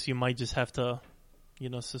like this, you might just have to,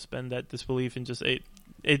 suspend that disbelief and just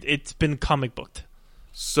it's been comic booked.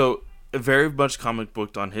 So very much comic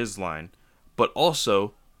booked on his line, but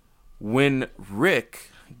also when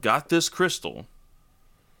Rick got this crystal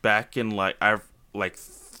back in like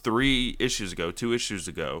 2 issues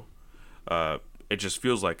ago, it just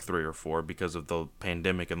feels like 3 or 4 because of the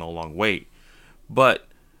pandemic and the long wait, but.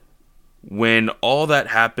 When all that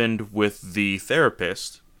happened with the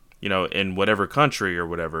therapist, in whatever country or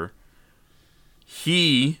whatever,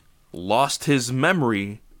 he lost his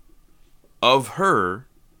memory of her,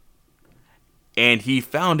 and he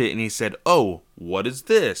found it, and he said, oh, what is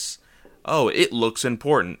this? Oh, it looks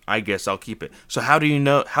important. I guess I'll keep it. So how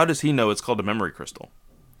does he know it's called a memory crystal?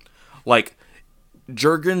 Like,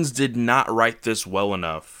 Jurgens did not write this well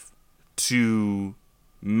enough to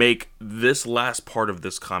make this last part of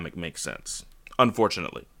this comic make sense,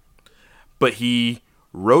 unfortunately. But he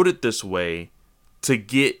wrote it this way to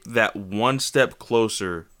get that one step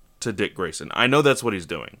closer to Dick Grayson. I know that's what he's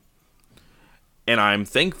doing, and I'm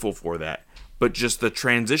thankful for that. But just the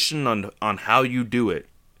transition on how you do it,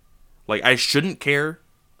 like, I shouldn't care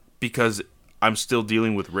because I'm still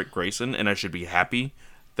dealing with Rick Grayson, and I should be happy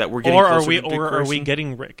that we're getting closer to Dick Grayson. Or are we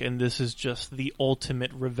getting Rick, and this is just the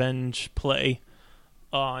ultimate revenge play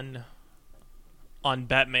on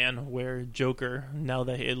Batman, where Joker, now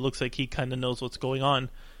that it looks like he kind of knows what's going on,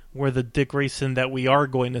 where the Dick Grayson that we are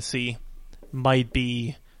going to see might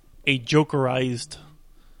be a Jokerized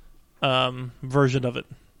version of it.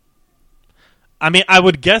 I mean, I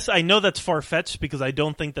would guess, I know that's far-fetched because I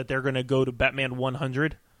don't think that they're going to go to Batman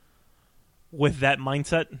 100 with that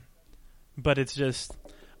mindset, but it's just,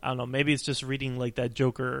 I don't know, maybe it's just reading like that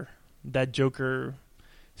Joker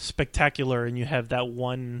spectacular, and you have that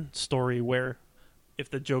one story where if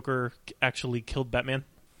the Joker actually killed Batman.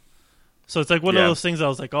 So it's like one of those things I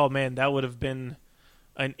was like, oh man, that would have been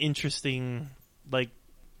an interesting, like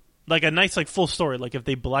a nice like full story, like if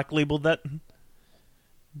they black labeled that.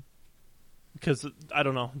 Because, I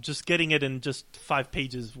don't know, just getting it in just 5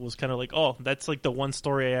 pages was kind of like, oh, that's like the one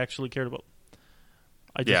story I actually cared about.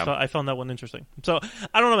 I found that one interesting. So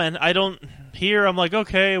I don't know, man. I'm like,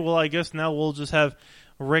 okay, well, I guess now we'll just have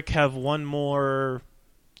Rick have one more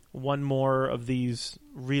of these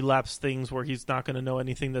relapse things where he's not going to know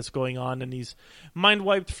anything that's going on, and he's mind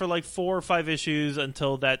wiped for like 4 or 5 issues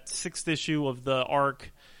until that 6th issue of the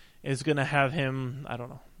arc is going to have him, I don't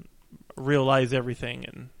know, realize everything.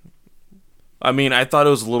 And I mean, I thought it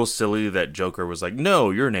was a little silly that Joker was like,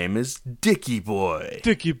 "No, your name is Dickie Boy."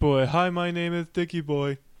 Dickie Boy. Hi, my name is Dickie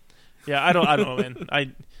Boy. Yeah, I don't know,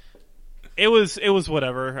 man. It was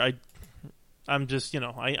whatever. I'm just,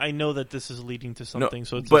 I know that this is leading to something.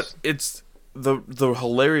 So it's the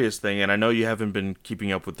hilarious thing, and I know you haven't been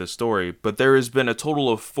keeping up with this story, but there has been a total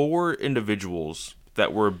of 4 individuals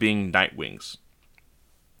that were being Nightwings.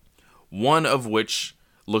 One of which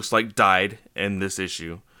looks like died in this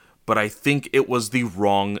issue. But I think it was the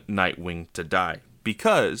wrong Nightwing to die.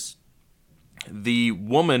 Because the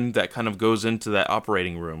woman that kind of goes into that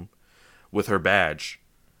operating room with her badge,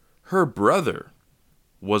 her brother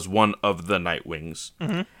was one of the Nightwings.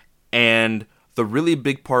 Mm-hmm. And the really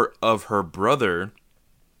big part of her brother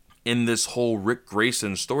in this whole Rick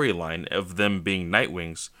Grayson storyline of them being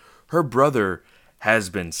Nightwings, her brother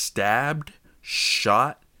has been stabbed,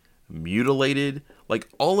 shot, mutilated, like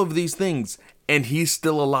all of these things, and he's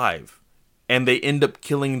still alive. And they end up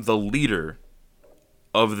killing the leader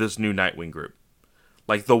of this new Nightwing group.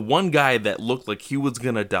 Like, the one guy that looked like he was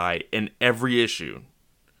gonna die in every issue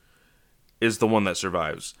is the one that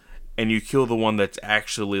survives. And you kill the one that's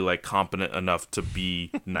actually, like, competent enough to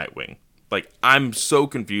be Nightwing. Like, I'm so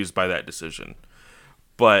confused by that decision.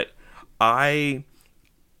 But I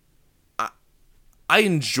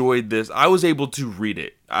enjoyed this. I was able to read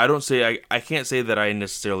it. I can't say that I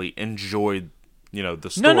necessarily enjoyed, the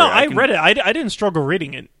story. No, I read it. I didn't struggle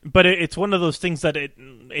reading it, but it's one of those things that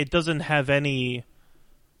it doesn't have any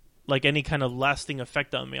kind of lasting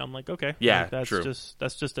effect on me. I'm like, okay, yeah, that's true.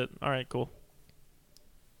 That's just it. All right, cool.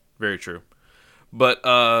 Very true. But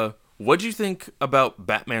what'd you think about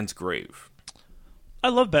Batman's Grave? I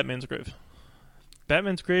love Batman's Grave.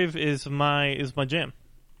 Batman's Grave is my jam.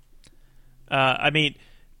 I mean,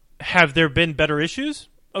 have there been better issues?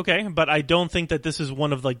 Okay, but I don't think that this is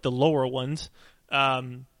one of like the lower ones.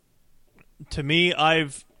 To me, I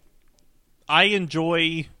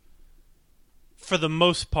enjoy, for the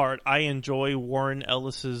most part, I enjoy Warren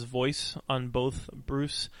Ellis's voice on both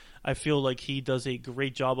Bruce. I feel like he does a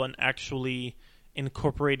great job on actually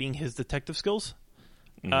incorporating his detective skills,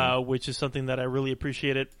 which is something that I really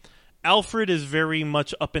appreciated. Alfred is very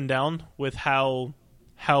much up and down with how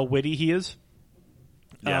witty he is.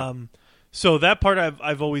 Yeah. So that part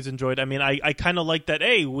I've always enjoyed. I mean, I kind of like that.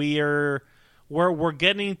 Hey, we're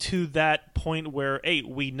getting to that point where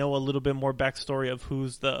we know a little bit more backstory of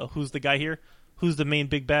who's the guy here, who's the main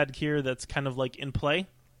big bad here. That's kind of like in play,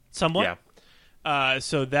 somewhat. Yeah.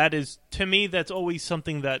 So that is, to me, that's always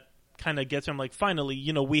something that kind of gets me. I'm like, finally,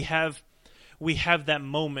 we have that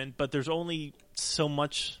moment, but there's only so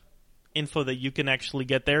much info that you can actually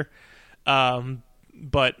get there.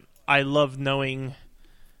 But I love knowing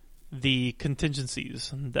the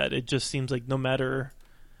contingencies, that it just seems like no matter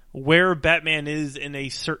where Batman is in a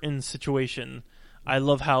certain situation, I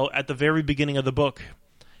love how at the very beginning of the book,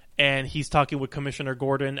 and he's talking with Commissioner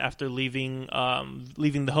Gordon after leaving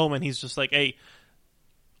the home, and he's just like, hey,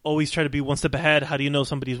 always try to be one step ahead. How do you know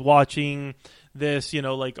somebody's watching this?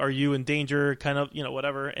 Like, are you in danger? Kind of,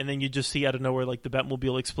 whatever. And then you just see out of nowhere, like, the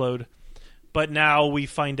Batmobile explode. But now we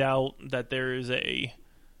find out that there is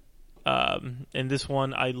in this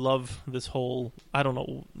one, I love this whole, I don't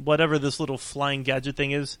know, whatever this little flying gadget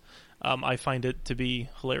thing is. I find it to be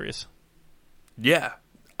hilarious. Yeah.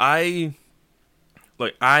 I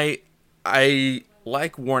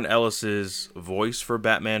like Warren Ellis's voice for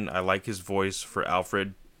Batman. I like his voice for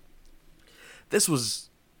Alfred. This was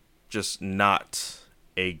just not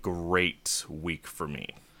a great week for me.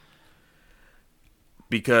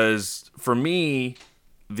 Because for me,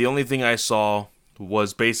 the only thing I saw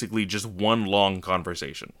was basically just one long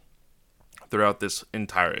conversation throughout this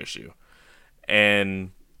entire issue.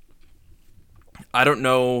 And I don't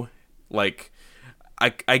know, like,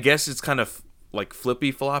 I guess it's kind of like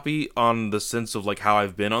flippy-floppy on the sense of like how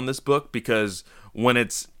I've been on this book, because when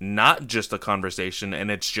it's not just a conversation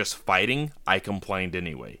and it's just fighting, I complained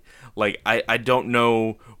anyway. Like, I don't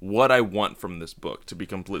know what I want from this book, to be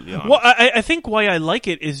completely honest. Well, I think why I like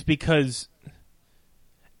it is because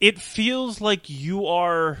it feels like you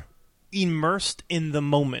are immersed in the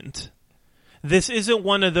moment. This isn't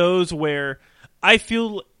one of those where I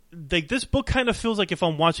feel like this book kind of feels like if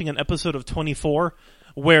I'm watching an episode of 24,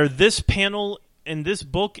 where this panel in this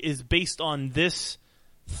book is based on this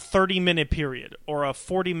 30-minute period or a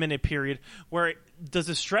 40-minute period where does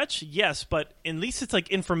it stretch? Yes, but at least it's like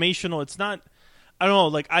informational. It's not, I don't know,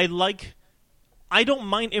 like I don't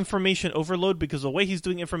mind information overload because the way he's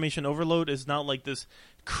doing information overload is not like this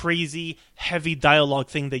crazy heavy dialogue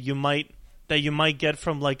thing that you might get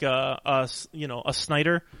from like a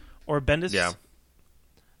Snyder or Bendis.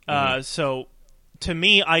 Yeah. So to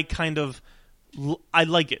me, I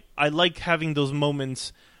like it. I like having those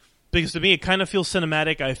moments because to me it kind of feels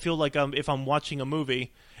cinematic. I feel like if I'm watching a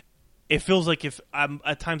movie, it feels like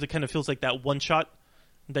at times it kind of feels like that one shot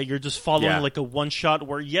that you're just following like a one shot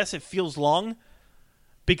where yes, it feels long.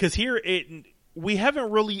 Because here, we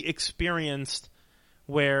haven't really experienced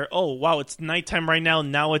where, oh, wow, it's nighttime right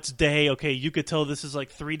now it's day. Okay, you could tell this is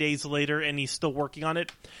like 3 days later and he's still working on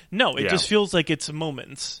it. No, it just feels like it's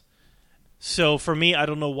moments. So for me, I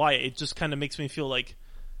don't know why. It just kind of makes me feel like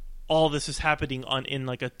all this is happening in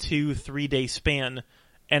like a 2-3 day span.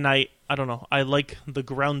 And I don't know. I like the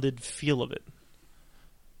grounded feel of it.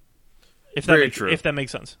 If that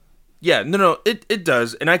makes sense. Yeah, no, it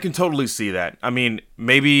does, and I can totally see that. I mean,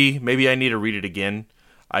 maybe I need to read it again.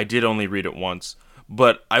 I did only read it once,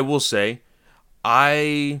 but I will say,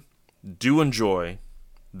 I do enjoy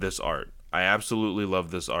this art. I absolutely love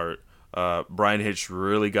this art. Brian Hitch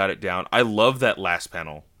really got it down. I love that last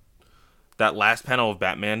panel. That last panel of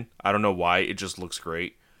Batman, I don't know why, it just looks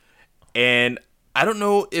great. And I don't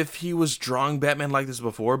know if he was drawing Batman like this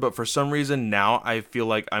before, but for some reason now I feel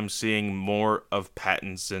like I'm seeing more of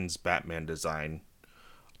Pattinson's Batman design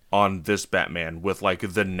on this Batman with like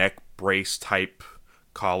the neck brace type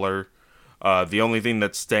collar. The only thing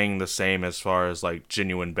that's staying the same as far as like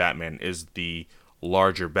genuine Batman is the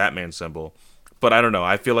larger Batman symbol. But I don't know.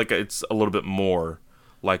 I feel like it's a little bit more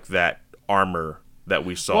like that armor that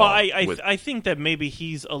we saw. Well, I think that maybe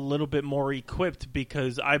he's a little bit more equipped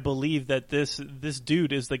because I believe that this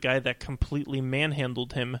dude is the guy that completely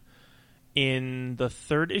manhandled him in the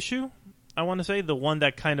third issue. I want to say the one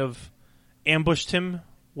that kind of ambushed him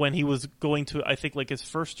when he was going to, I think, like his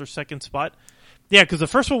first or second spot. Yeah, because the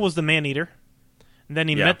first one was the Man-Eater. And then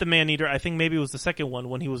he met the Man-Eater. I think maybe it was the second one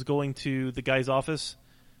when he was going to the guy's office.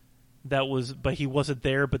 But he wasn't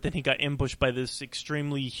there. But then he got ambushed by this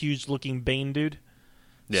extremely huge-looking Bane dude.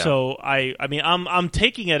 Yeah. So I mean, I'm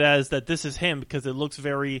taking it as that this is him because it looks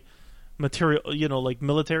very material, like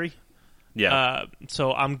military. Yeah.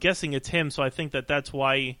 So I'm guessing it's him. So I think that that's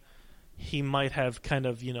why he might have kind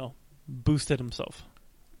of boosted himself.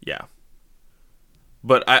 Yeah.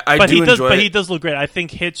 But I do enjoy it. But he does look great. I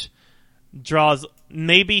think Hitch draws.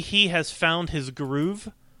 Maybe he has found his groove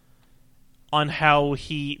on how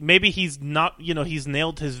maybe he's not. He's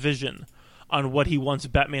nailed his vision on what he wants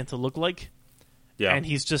Batman to look like. Yeah. And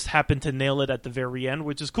he's just happened to nail it at the very end,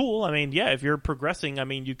 which is cool. I mean, yeah, if you're progressing, I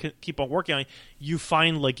mean, you can keep on working on it. You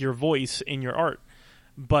find like your voice in your art.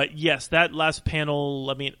 But yes, that last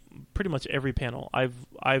panel, I mean, pretty much every panel,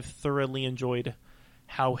 I've thoroughly enjoyed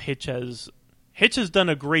how Hitch has done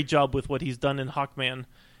a great job with what he's done in Hawkman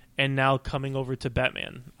and now coming over to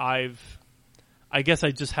Batman. I guess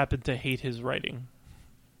I just happen to hate his writing.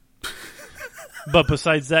 But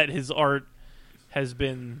besides that, his art has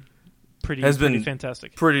been pretty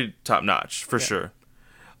fantastic. Pretty top notch, for sure.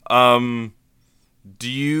 Do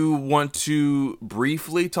you want to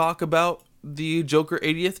briefly talk about the Joker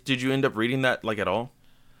 80th? Did you end up reading that like at all?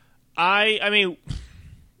 I mean,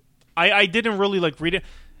 I didn't really like read it.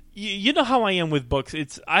 You know how I am with books.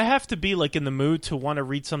 I have to be like in the mood to want to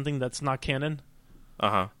read something that's not canon.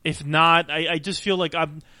 If not, I just feel like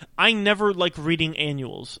I never like reading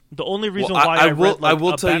annuals. The only reason why I read like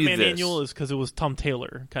a Batman annual is because it was Tom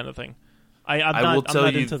Taylor kind of thing. I'm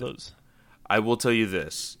not into those. I will tell you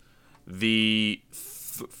this. The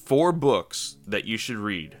 4 books that you should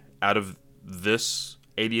read out of this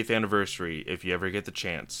 80th anniversary, if you ever get the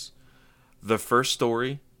chance. The first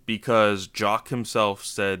story, because Jock himself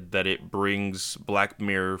said that it brings Black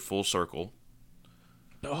Mirror full circle.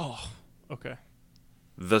 Oh, okay.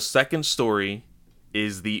 The second story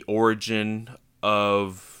is the origin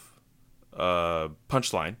of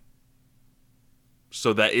Punchline.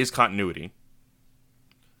 So that is continuity.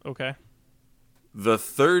 Okay. The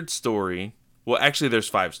third story... Well, actually, there's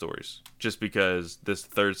 5 stories. Just because this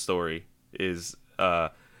third story is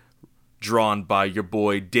drawn by your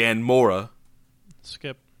boy Dan Mora.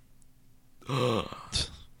 Skip. How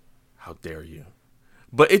dare you?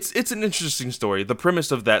 But it's an interesting story. The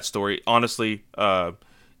premise of that story, honestly,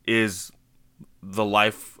 is the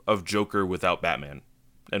life of Joker without Batman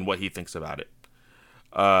and what he thinks about it.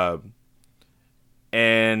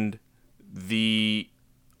 And the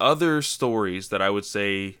other stories that I would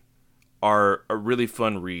say are a really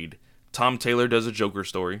fun read Tom Taylor does a Joker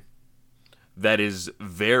story that is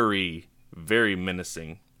very, very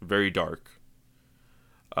menacing, very dark.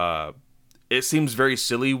 It seems very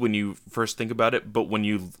silly when you first think about it, but when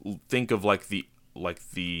you think of like the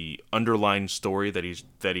underlying story that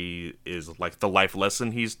he is like the life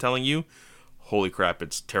lesson he's telling you, holy crap,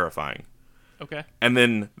 it's terrifying. Okay. And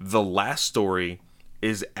then the last story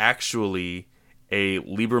is actually a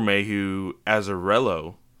Liber Mayhew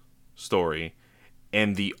Azzarello story,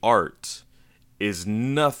 and the art is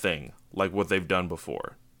nothing like what they've done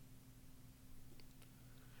before.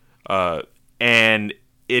 And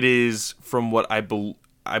it is, from what I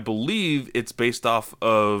believe, it's based off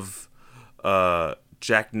of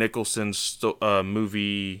Jack Nicholson's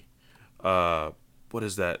movie. What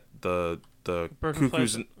is that? The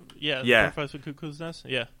Cuckoo's. Yeah. Professor Cuckoo's Nest.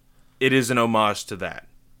 Yeah. It is an homage to that.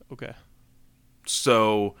 Okay.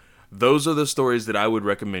 So those are the stories that I would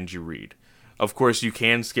recommend you read. Of course, you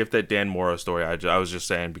can skip that Dan Mora story. I was just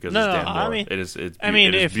saying because it's Dan Mora. I mean,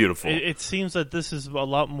 it is beautiful. It seems that this is a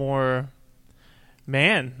lot more.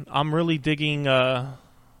 Man, I'm really digging the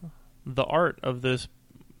art of this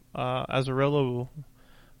Azzarello.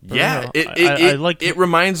 Yeah, it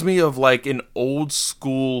reminds me of like an old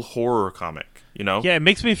school horror comic. You know? Yeah, it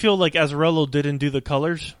makes me feel like Azzarello didn't do the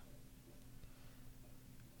colors.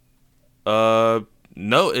 No,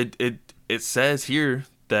 it says here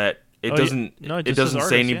that it doesn't. Yeah. No, it doesn't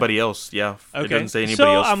say anybody else. Yeah, okay. It doesn't say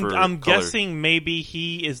anybody else. So I'm guessing maybe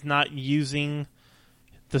he is not using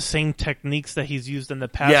the same techniques that he's used in the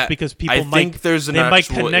past because people think there's an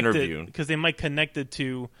actual interview because they might connect it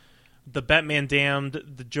to the Batman Damned,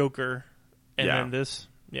 the Joker, and then this.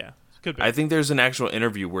 Yeah. Could be. I think there's an actual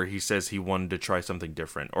interview where he says he wanted to try something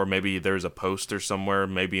different. Or maybe there's a poster somewhere,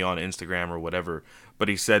 maybe on Instagram or whatever. But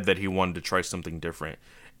he said that he wanted to try something different.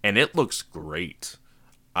 And it looks great.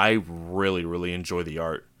 I really, really enjoy the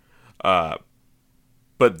art. But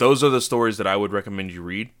those are the stories that I would recommend you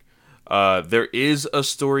read. There is a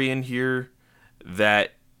story in here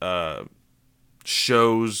that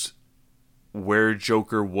shows where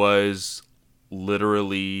Joker was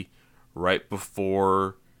literally right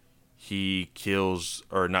before he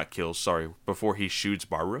before he shoots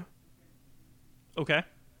Barbara. Okay.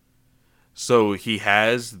 So he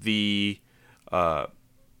has the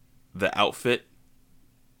outfit,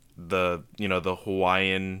 the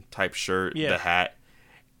Hawaiian type shirt, the hat,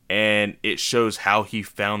 and it shows how he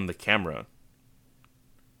found the camera.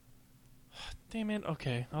 Damn it.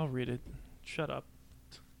 Okay, I'll read it. Shut up.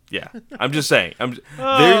 Yeah, I'm just saying.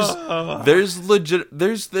 There's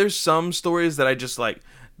some stories that I just like.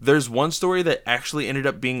 There's one story that actually ended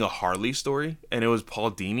up being a Harley story, and it was Paul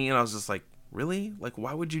Dini, and I was just like, really? Like,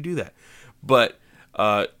 why would you do that? But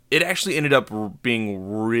it actually ended up being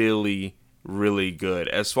really, really good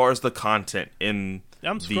as far as the content in.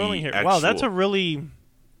 I'm scrolling here. Wow, that's a really.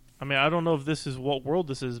 I mean, I don't know if this is what world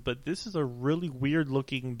this is, but this is a really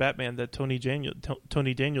weird-looking Batman that Tony Daniel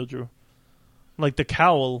drew. Like, the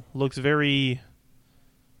cowl looks very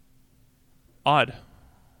odd.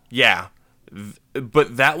 Yeah.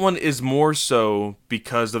 But that one is more so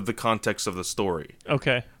because of the context of the story.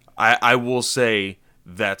 Okay. I will say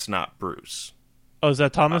that's not Bruce. Oh, is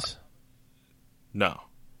that Thomas? No.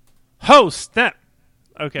 Oh, snap.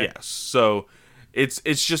 Okay. Yeah, so it's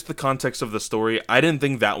just the context of the story. I didn't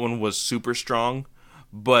think that one was super strong,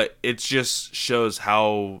 but it just shows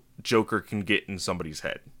how Joker can get in somebody's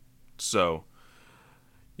head. So,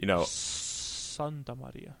 Santa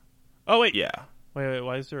Maria. Oh, wait. Yeah. Wait,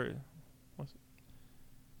 why is there...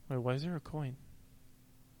 why is there a coin?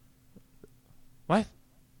 What?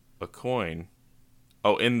 A coin?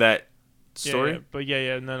 Oh, in that story? Yeah,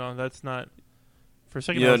 but no, that's not... For a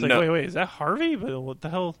second, I was like, wait, is that Harvey? But what the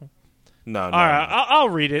hell? No. All right, I'll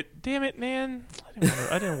read it. Damn it, man!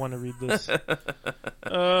 I didn't want to read this.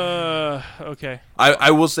 Okay.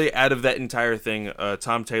 I will say, out of that entire thing,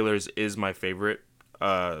 Tom Taylor's is my favorite.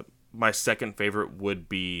 My second favorite would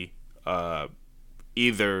be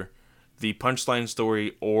either the Punchline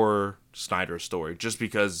story or Snyder's story, just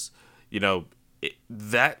because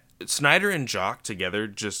that Snyder and Jock together,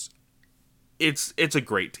 just it's a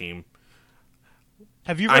great team.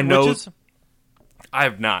 Have you read Witches? I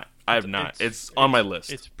have not. It's on my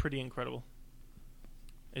list. It's pretty incredible.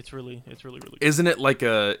 It's really good. Isn't it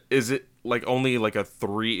is it only like a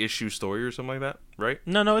 3-issue story or something like that, right?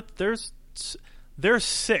 No, there's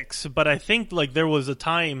 6, but I think there was a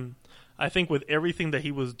time, I think with everything that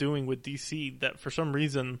he was doing with DC, that for some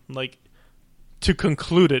reason, to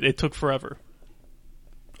conclude it took forever.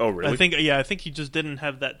 Oh, really? I think he just didn't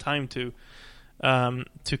have that time to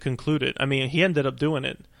conclude it. I mean, he ended up doing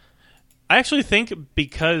it. I actually think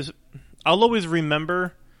because I'll always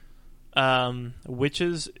remember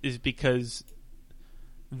Witches is because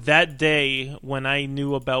that day when I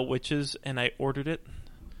knew about Witches and I ordered it,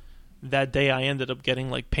 that day I ended up getting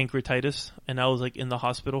like pancreatitis and I was like in the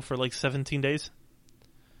hospital for like 17 days.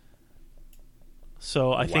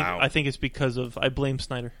 So I think it's because of I blame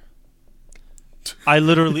Snyder. I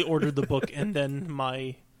literally ordered the book and then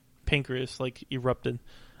my pancreas like erupted.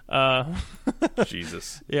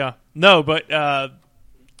 Jesus. Yeah. No, but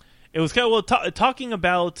it was kind of talking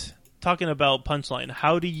about Punchline.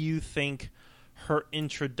 How do you think her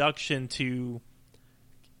introduction to?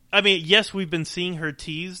 I mean, yes, we've been seeing her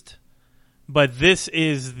teased, but this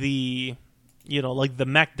is the, like the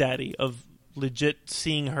Mac Daddy of legit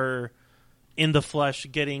seeing her in the flesh,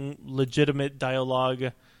 getting legitimate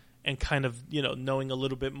dialogue, and kind of knowing a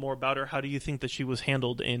little bit more about her. How do you think that she was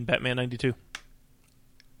handled in Batman 92?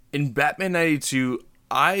 In Batman 92,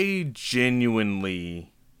 I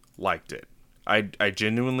genuinely liked it. I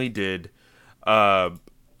genuinely did. I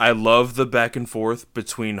love the back and forth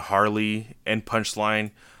between Harley and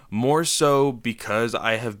Punchline, more so because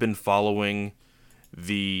I have been following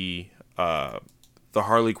the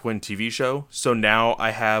Harley Quinn TV show. So now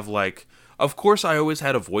I have of course I always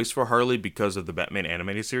had a voice for Harley because of the Batman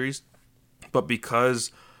animated series, but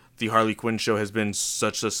because the Harley Quinn show has been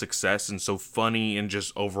such a success and so funny and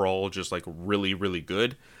just overall just really, really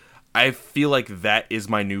good, I feel like that is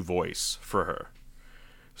my new voice for her.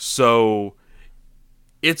 So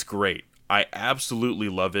it's great. I absolutely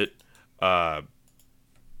love it.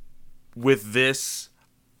 With this,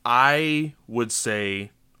 I would say,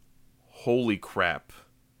 holy crap.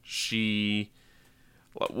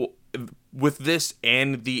 With this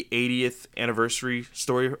and the 80th anniversary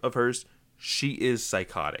story of hers, she is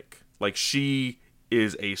psychotic. She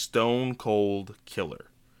is a stone cold killer.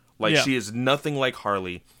 She is nothing like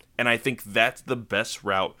Harley, and I think that's the best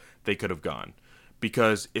route they could have gone.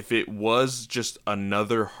 Because if it was just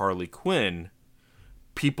another Harley Quinn,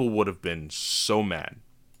 people would have been so mad.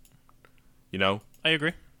 I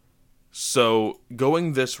agree. So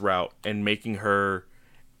going this route and making her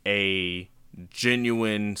a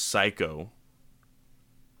genuine psycho,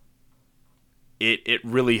 it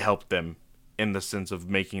really helped them in the sense of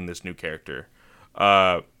making this new character.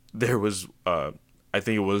 There was, I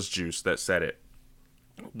think it was Juice that said it.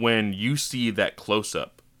 When you see that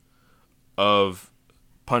close-up of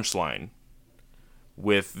Punchline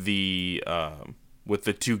with the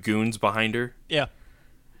two goons behind her, yeah,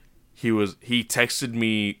 he texted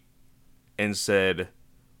me and said,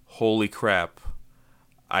 "Holy crap!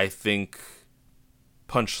 I think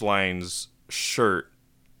Punchline's shirt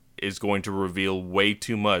is going to reveal way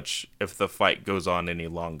too much if the fight goes on any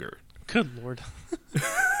longer." Good Lord.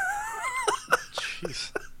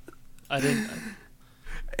 Jeez. I didn't.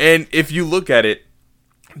 And if you look at it,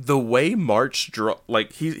 the way March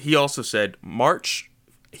he also said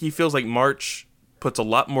he feels like March puts a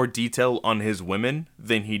lot more detail on his women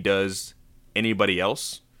than he does anybody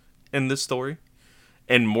else in this story,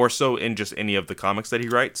 and more so in just any of the comics that he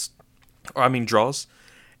draws.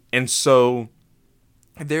 And so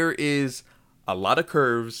there is a lot of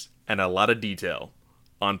curves and a lot of detail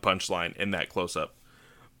on Punchline in that close-up.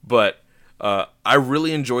 But I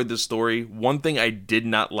really enjoyed this story. One thing I did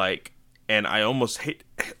not like, and I almost hate...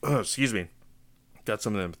 excuse me. Got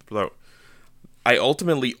something in the throat. I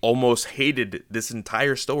ultimately almost hated this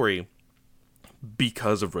entire story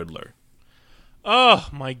because of Riddler. Oh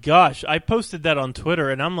my gosh. I posted that on Twitter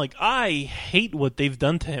and I'm like, I hate what they've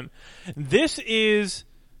done to him. This is...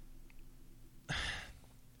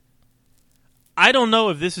 I don't know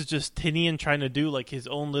if this is just Tinian trying to do his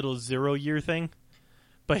own little 0-year thing,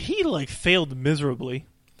 but he failed miserably.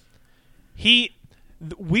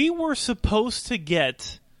 We were supposed to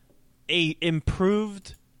get a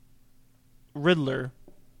improved Riddler,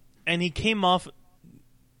 and he came off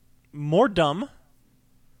more dumb,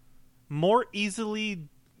 more easily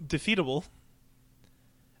defeatable,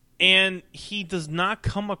 and he does not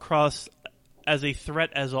come across as a threat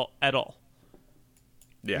at all.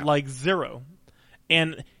 Yeah. Zero.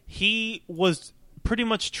 And he was pretty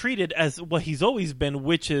much treated as what he's always been,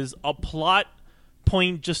 which is a plot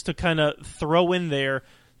point just to kind of throw in there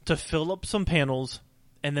to fill up some panels,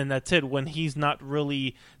 and then that's it. When he's not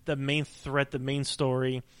really the main threat, the main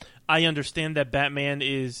story. I understand that Batman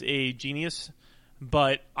is a genius,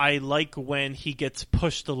 but I like when he gets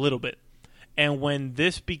pushed a little bit. And when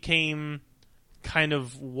this became kind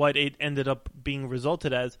of what it ended up being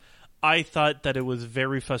resulted as, I thought that it was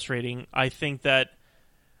very frustrating. I think that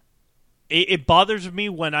it bothers me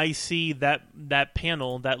when I see that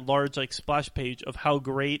panel, that large splash page of how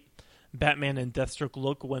great Batman and Deathstroke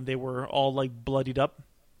look when they were all bloodied up.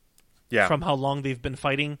 Yeah. from how long they've been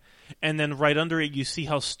fighting, and then right under it you see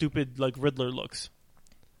how stupid like Riddler looks.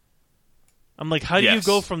 I'm like, how do you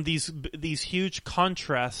go from these huge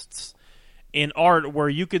contrasts in art where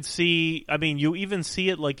you could see? I mean, you even see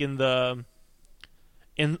it like in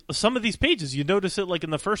some of these pages. You notice it like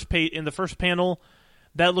in the first panel,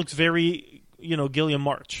 that looks very Gilliam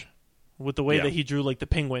March with the way that he drew like the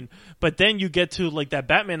Penguin. But then you get to like that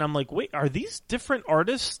Batman. I'm like, wait, are these different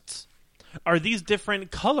artists? Are these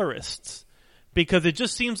different colorists? Because it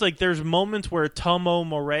just seems like there's moments where Tomo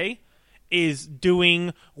Moray is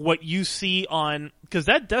doing what you see on... Because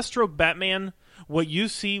that Deathstroke Batman, what you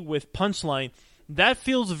see with Punchline, that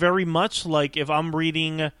feels very much like if I'm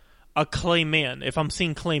reading a Clay Mann, if I'm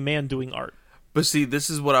seeing Clay Mann doing art. But see, this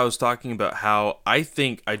is what I was talking about, how I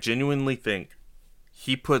genuinely think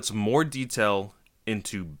he puts more detail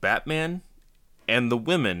into Batman and the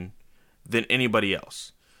women than anybody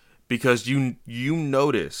else. Because you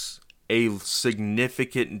notice a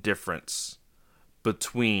significant difference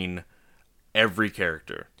between every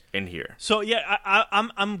character in here. So yeah,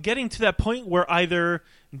 I'm getting to that point where either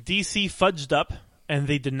DC fudged up and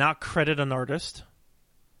they did not credit an artist,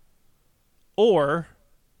 or,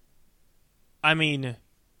 I mean,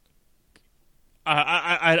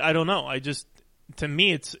 I don't know. To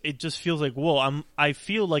me, it just feels like, whoa. I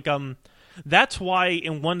feel like That's why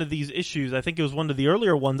in one of these issues, I think it was one of the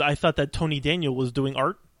earlier ones, I thought that Tony Daniel was doing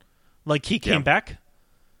art, like he came back.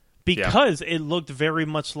 Because it looked very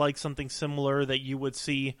much like something similar that you would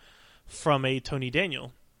see from a Tony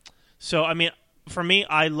Daniel. So, I mean, for me,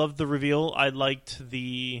 I loved the reveal. I liked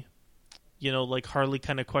the, like Harley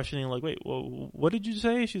kind of questioning, like, wait, well, what did you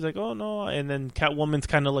say? She's like, oh, no. And then Catwoman's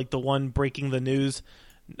kind of like the one breaking the news.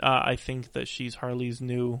 I think that she's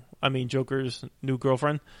Joker's new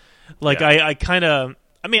girlfriend. Like, I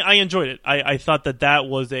enjoyed it. I thought that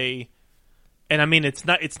was and I mean, it's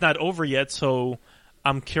not over yet, so...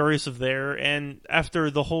 I'm curious of there, and after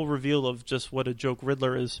the whole reveal of just what a joke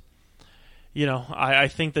Riddler is, I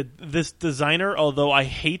think that this designer, although I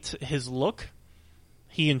hate his look,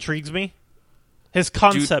 he intrigues me. His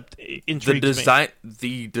concept intrigues me.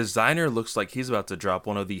 The designer looks like he's about to drop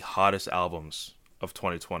one of the hottest albums of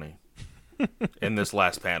 2020 in this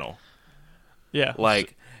last panel. Yeah.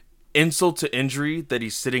 Like, insult to injury that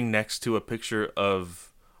he's sitting next to a picture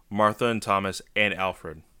of Martha and Thomas and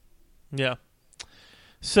Alfred. Yeah.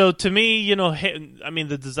 So to me,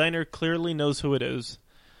 the designer clearly knows who it is.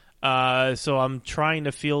 So I'm trying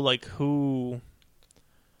to feel like who...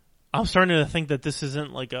 I'm starting to think that this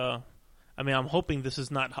isn't like I'm hoping this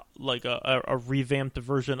is not like a revamped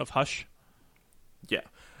version of Hush. Yeah.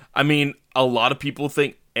 I mean, a lot of people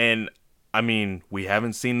think, and I mean, we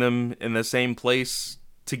haven't seen them in the same place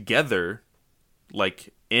together,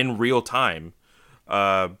 like in real time.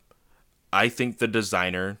 I think the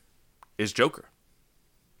designer is Joker.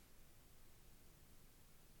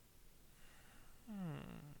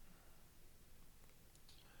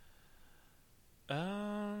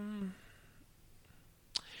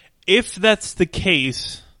 If that's the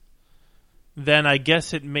case, then I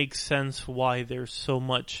guess it makes sense why there's so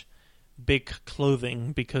much big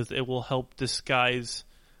clothing, because it will help disguise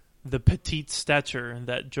the petite stature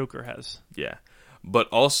that Joker has. Yeah. But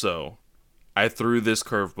also, I threw this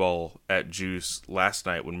curveball at Juice last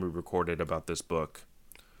night when we recorded about this book.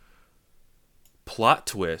 Plot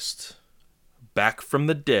twist, back from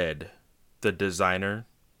the dead, the designer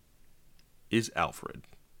is Alfred.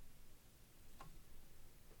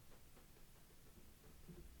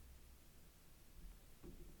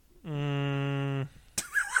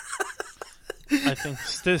 I think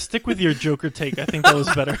stick with your Joker take. I think that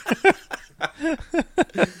was better.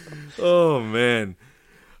 Oh man,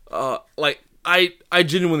 I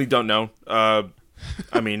genuinely don't know. I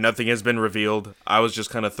mean, nothing has been revealed. I was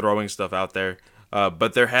just kind of throwing stuff out there.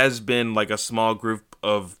 But there has been like a small group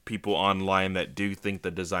of people online that do think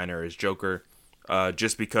the designer is Joker,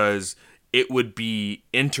 just because it would be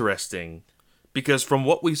interesting. Because from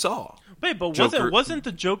what we saw, wait, but wasn't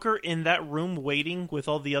the Joker in that room waiting with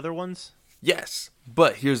all the other ones? Yes,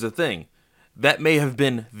 but here's the thing. That may have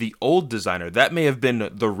been the old designer. That may have been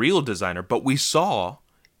the real designer. But we saw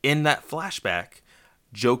in that flashback,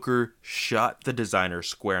 Joker shot the designer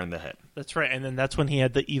square in the head. That's right, and then that's when he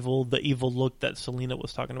had the evil look that Selena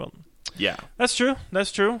was talking about. Yeah, that's true.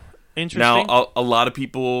 Interesting. Now, a lot of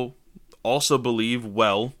people also believe,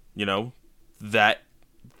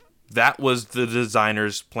 that was the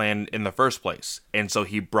designer's plan in the first place, and so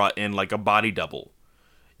he brought in like a body double,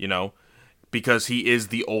 because he is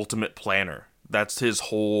the ultimate planner. That's his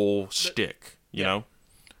whole shtick, you know?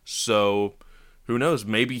 So, who knows?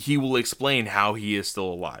 Maybe he will explain how he is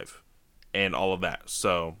still alive. and all of that.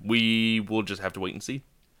 So we will just have to wait and see.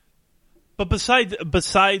 But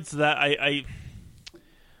besides that,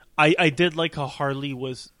 I did like how Harley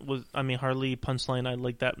Harley punchline. I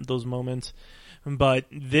like those moments, but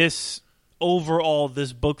overall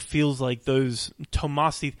this book feels like those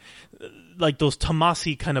Tomasi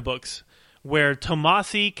kind of books where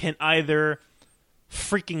Tomasi can either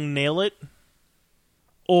freaking nail it,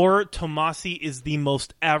 or Tomasi is the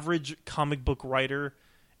most average comic book writer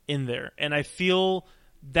in there, and I feel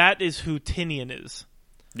that is who Tynion is.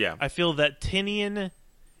 Yeah, I feel that Tynion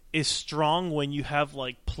is strong when you have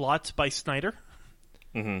like plots by Snyder.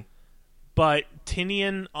 Mm-hmm. But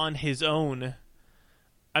Tynion on his own,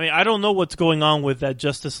 I mean, I don't know what's going on with that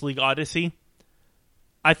Justice League Odyssey.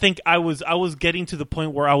 I think I was getting to the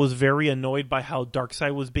point where I was very annoyed by how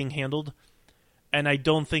Darkseid was being handled, and I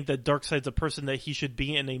don't think that Darkseid's a person that he should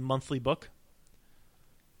be in a monthly book.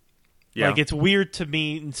 Yeah. Like, it's weird to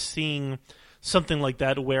me seeing something like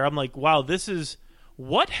that where I'm like, wow,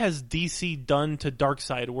 what has DC done to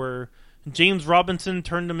Darkseid where James Robinson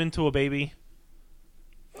turned him into a baby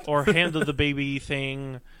or handled the baby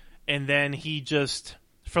thing, and then he just,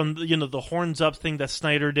 from the horns up thing that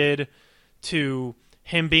Snyder did to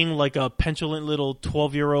him being like a petulant little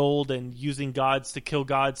 12-year-old and using gods to kill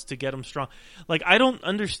gods to get him strong. Like, I don't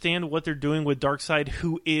understand what they're doing with Darkseid,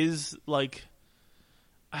 who is like,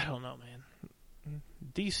 I don't know, man.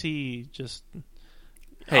 DC just...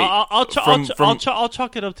 Hey, I'll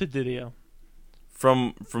chalk it up to Didio.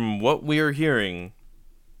 From what we are hearing,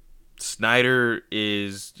 Snyder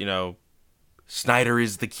is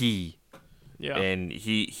the key. Yeah. And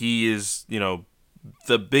he is,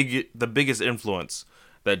 the biggest influence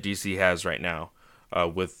that DC has right now,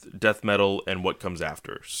 with death metal and what comes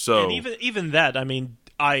after. So, and even that, I mean,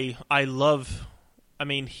 I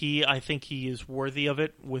think he is worthy of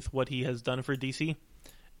it with what he has done for DC.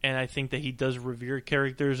 And I think that he does revere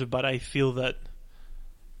characters, but I feel that,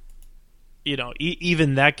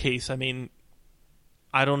 even that case, I mean,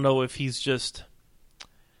 I don't know if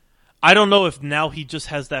now he just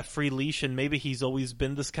has that free leash, and maybe he's always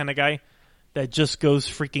been this kind of guy that just goes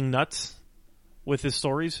freaking nuts with his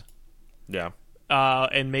stories. Yeah.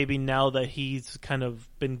 And maybe now that he's kind of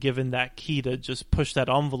been given that key to just push that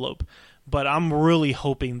envelope. But I'm really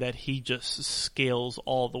hoping that he just scales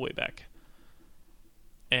all the way back.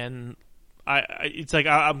 And it's like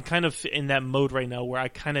I'm kind of in that mode right now where I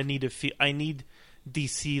kind of need I need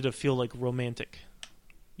DC to feel like romantic,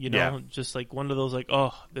 just like one of those like,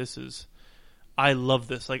 oh, I love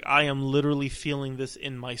this. Like, I am literally feeling this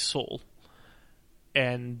in my soul,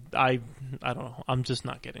 and I don't know. I'm just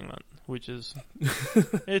not getting that, which is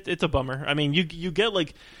it's a bummer. I mean, you get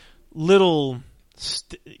like little,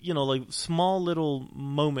 like small little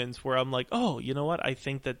moments where I'm like, oh, you know what? I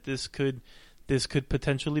think that this could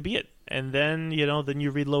potentially be it, and then then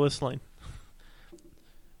you read Lois Lane,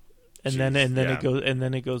 and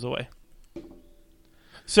then it goes away.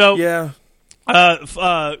 So yeah,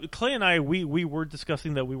 Clay and I we were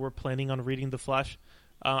discussing that we were planning on reading The Flash.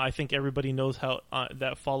 I think everybody knows how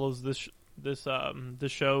that follows this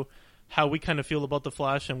show, how we kind of feel about The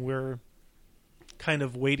Flash, and we're kind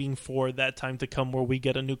of waiting for that time to come where we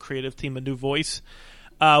get a new creative team, a new voice.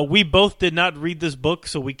 We both did not read this book,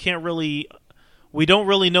 so we don't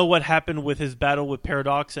really know what happened with his battle with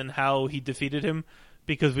Paradox and how he defeated him,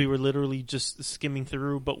 because we were literally just skimming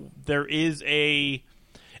through. But there is a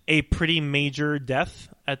pretty major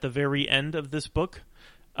death at the very end of this book.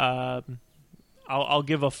 I'll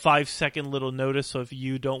give a 5-second little notice, so if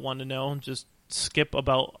you don't want to know, just skip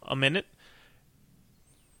about a minute.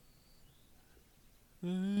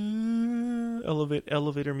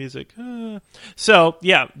 Elevator music. So,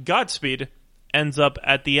 yeah, Godspeed ends up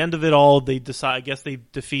at the end of it all. They decide, I guess they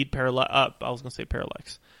defeat Paradox,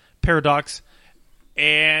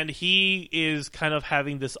 and he is kind of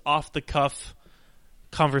having this off the cuff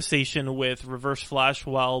conversation with Reverse Flash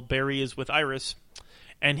while Barry is with Iris,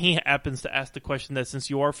 and he happens to ask the question that, since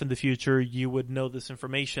you are from the future, you would know this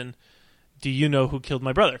information. Do you know who killed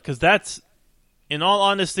my brother? Because that's, in all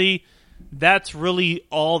honesty, that's really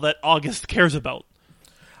all that August cares about.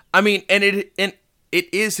 I mean, and it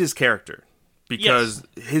is his character. Because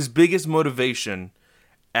his biggest motivation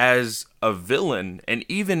as a villain, and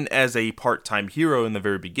even as a part-time hero in the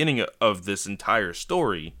very beginning of this entire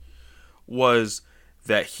story, was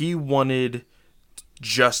that he wanted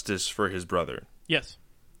justice for his brother. Yes.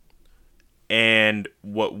 And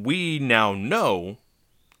what we now know,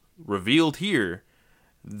 revealed here,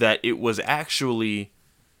 that it was actually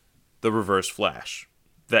the Reverse Flash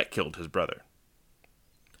that killed his brother.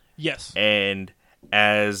 Yes. And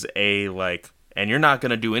as a, and you're not going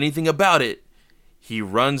to do anything about it, he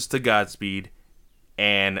runs to Godspeed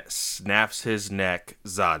and snaps his neck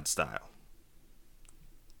Zod style.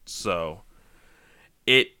 So,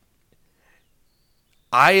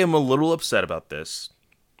 I am a little upset about this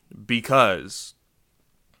because,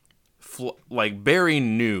 Barry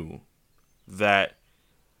knew that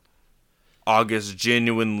August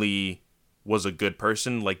genuinely was a good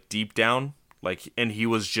person, deep down, and he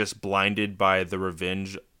was just blinded by the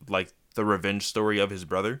revenge story of his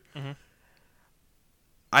brother. Mm-hmm.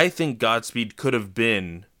 I think Godspeed could have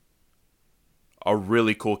been a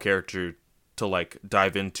really cool character to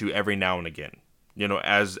dive into every now and again,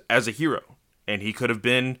 as a hero. And he could have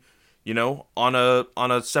been, on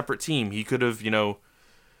a separate team. He could have,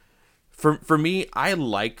 for me, I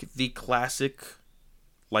like the classic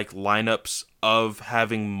lineups of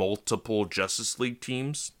having multiple Justice League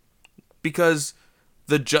teams, because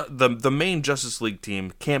the main Justice League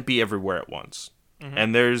team can't be everywhere at once. Mm-hmm.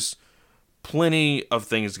 And there's plenty of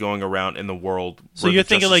things going around in the world. So you're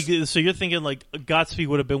thinking Godspeed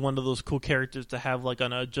would have been one of those cool characters to have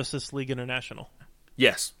on a Justice League International.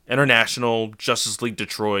 Yes, International, Justice League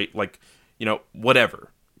Detroit, whatever.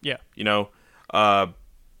 Yeah.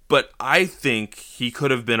 But I think he could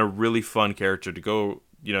have been a really fun character to go,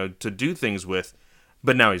 to do things with,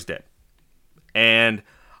 but now he's dead. And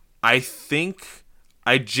I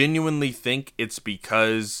genuinely think it's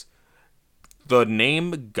because the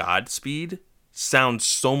name Godspeed sounds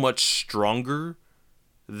so much stronger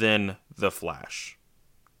than The Flash.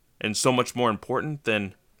 And so much more important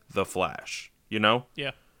than The Flash,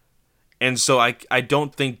 Yeah. And so I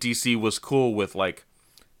don't think DC was cool with,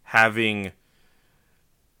 having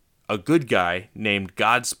a good guy named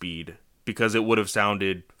Godspeed, because he would have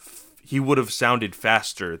sounded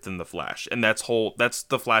faster than The Flash. And that's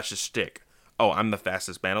The Flash's shtick. Oh, I'm the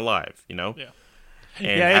fastest man alive, Yeah.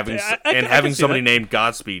 And having somebody named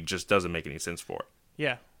Godspeed just doesn't make any sense for it.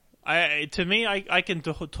 Yeah. I can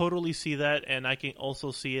totally see that, and I can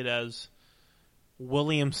also see it as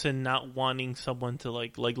Williamson not wanting someone to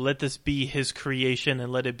let this be his creation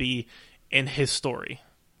and let it be in his story.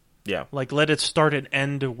 Yeah. Let it start and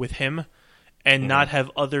end with him, and not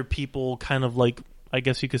have other people kind of I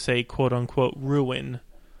guess you could say, quote unquote, ruin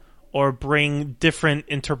or bring different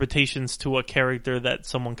interpretations to a character that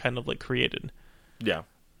someone kind of created. Yeah.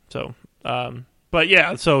 So, but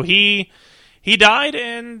yeah, so he died,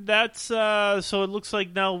 and that's so it looks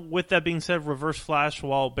like now, with that being said, Reverse Flash,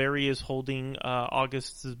 while Barry is holding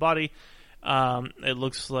August's body, it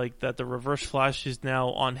looks like that the Reverse Flash is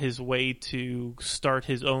now on his way to start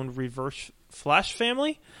his own Reverse Flash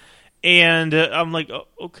family. And I'm like,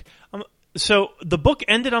 okay. So the book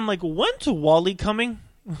ended. I'm like, when's Wally coming?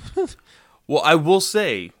 Well, I will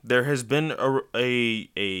say there has been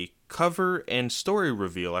a cover and story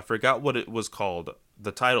reveal. I forgot what it was called,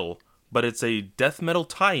 the title, but it's a death metal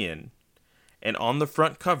tie-in. And on the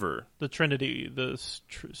front cover, the Trinity,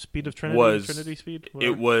 Speed of Trinity, Trinity Speed.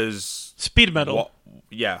 Whatever. It was Speed Metal.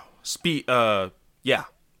 Speed.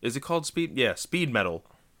 Is it called Speed? Yeah, Speed Metal,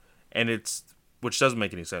 and which doesn't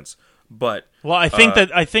make any sense. But I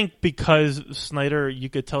think because Snyder, you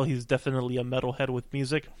could tell he's definitely a metalhead with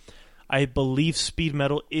music. I believe speed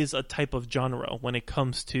metal is a type of genre when it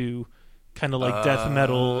comes to kind of death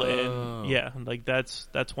metal, and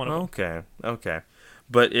that's one of them. Okay.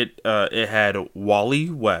 But it had Wally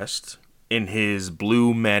West in his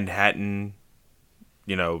blue Manhattan,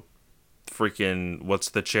 freaking, what's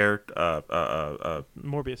the chair?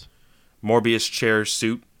 Morbius chair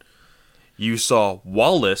suit. You saw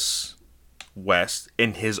Wallace West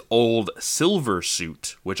in his old silver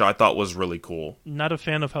suit, which I thought was really cool. Not a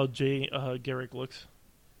fan of how Jay Garrick looks.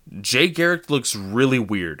 Jay Garrick looks really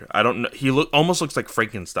weird. I don't know. He almost looks like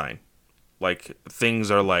Frankenstein.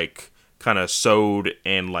 Things are kind of sewed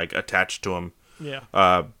and attached to him.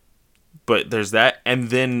 Yeah. But there's that, and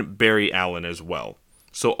then Barry Allen as well.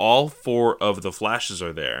 So all four of the Flashes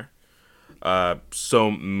are there.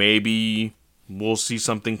 So maybe we'll see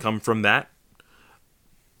something come from that.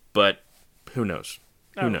 But who knows?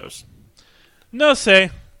 Who knows? No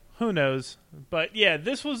say. Who knows? But yeah,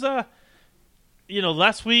 this was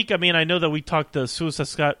last week. I mean, I know that we talked to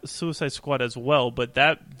Suicide Squad as well, but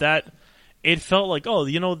that it felt like,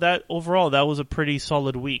 that overall that was a pretty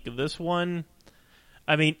solid week. This one,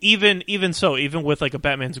 I mean, even so, even with a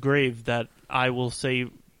Batman's Grave, that I will say,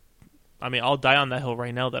 I mean, I'll die on that hill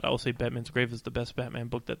right now that I will say Batman's Grave is the best Batman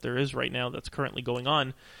book that there is right now that's currently going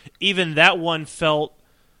on. Even that one felt,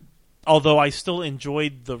 although I still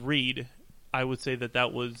enjoyed the read, I would say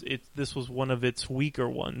that was it. This was one of its weaker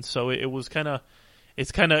ones. So it was kind of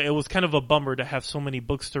a bummer to have so many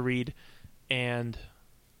books to read, and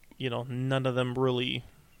none of them really,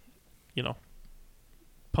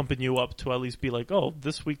 pumping you up to at least be like, oh,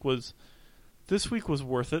 this week was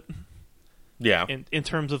worth it. Yeah. In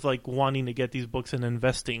terms of like wanting to get these books and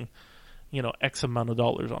investing, X amount of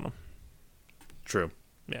dollars on them. True.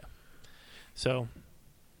 Yeah. So,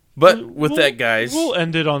 but with that, guys, we'll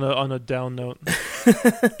end it on a down note.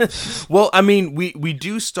 Well, I mean, we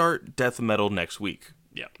do start Death Metal next week.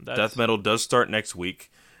 Yeah, Death Metal does start next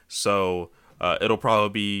week, so it'll probably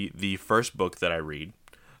be the first book that I read,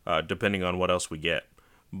 depending on what else we get.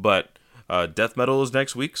 But Death Metal is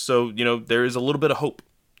next week, so there is a little bit of hope.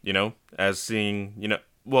 As seeing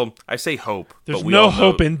well, I say hope. There's but we no all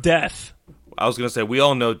hope know, in death. I was gonna say we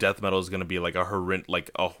all know Death Metal is gonna be like a horrendous,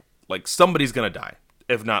 like somebody's gonna die,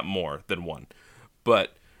 if not more than one.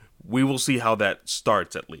 But we will see how that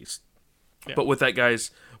starts at least. Yeah. But with that, guys,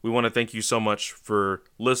 we want to thank you so much for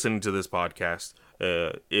listening to this podcast.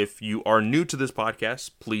 If you are new to this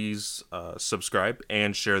podcast, please subscribe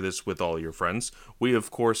and share this with all your friends. We,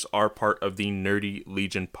 of course, are part of the Nerdy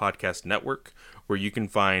Legion Podcast Network, where you can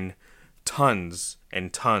find tons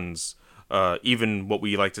and tons, even what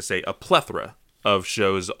we like to say, a plethora of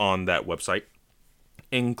shows on that website,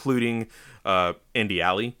 including Indie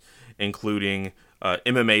Alley, including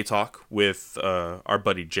MMA Talk with our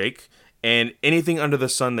buddy Jake, and anything under the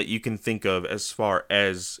sun that you can think of as far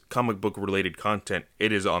as comic book related content,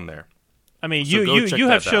 it is on there. I mean, so you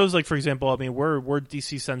have shows like, for example, I mean, we're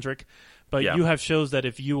DC centric, but you have shows that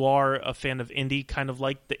if you are a fan of indie, kind of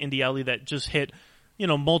like the Indie Alley that just hit,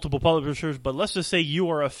 multiple publishers. But let's just say you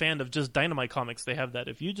are a fan of just Dynamite Comics, they have that.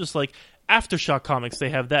 If you just like Aftershock Comics,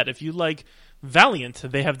 they have that. If you like Valiant,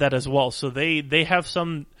 they have that as well. So they have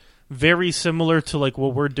some very similar to like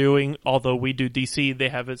what we're doing, although we do DC. They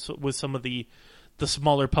have it with some of the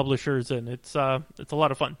smaller publishers, and it's a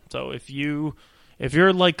lot of fun. So if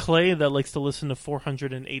you're like Clay that likes to listen to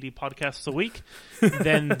 480 podcasts a week,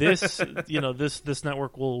 then this this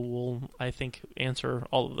network will I think answer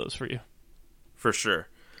all of those for you. For sure.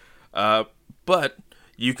 But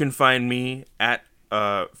you can find me at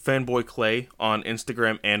Fanboy Clay on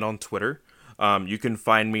Instagram and on Twitter. You can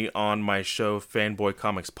find me on my show, Fanboy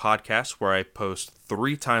Comics Podcast, where I post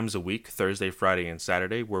 3 times a week, Thursday, Friday, and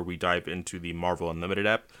Saturday, where we dive into the Marvel Unlimited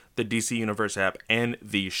app, the DC Universe app, and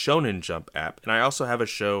the Shonen Jump app. And I also have a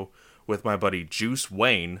show with my buddy Juice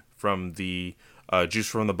Wayne from the Juice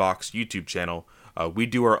from the Box YouTube channel. We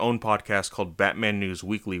do our own podcast called Batman News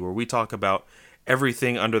Weekly, where we talk about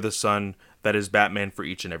everything under the sun that is Batman for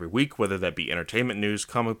each and every week, whether that be entertainment news,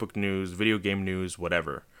 comic book news, video game news,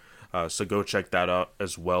 whatever. So go check that out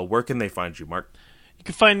as well. Where can they find you, Mark? You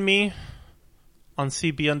can find me on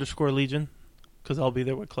CB_Legion, because I'll be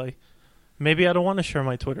there with Clay. Maybe I don't want to share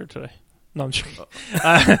my Twitter today. No, I'm joking.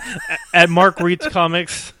 At Mark Reads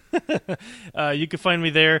Comics. You can find me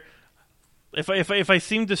there. If I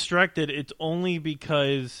seem distracted, it's only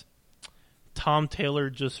because Tom Taylor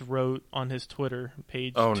just wrote on his Twitter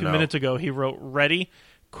page 2 minutes ago. He wrote "ready?" ?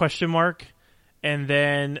 And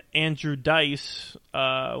then Andrew Dice,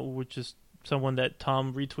 which is someone that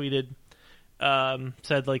Tom retweeted,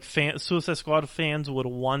 said like Suicide Squad fans would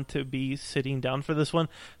want to be sitting down for this one.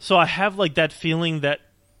 So I have like that feeling that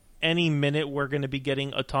any minute we're going to be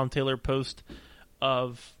getting a Tom Taylor post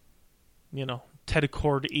of, Ted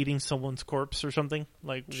Cord eating someone's corpse or something.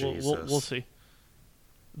 Like we'll see.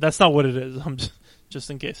 That's not what it is. I'm just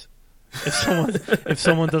in case. If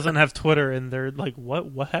someone doesn't have Twitter and they're like,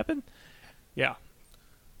 what happened? Yeah.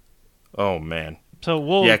 Oh man. So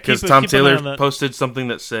we'll because Tom Taylor posted something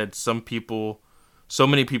that said so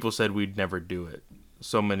many people said we'd never do it.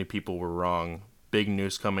 So many people were wrong. Big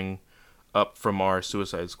news coming up from our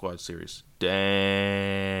Suicide Squad series.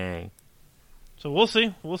 Dang. So we'll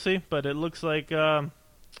see, but it looks like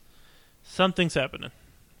something's happening.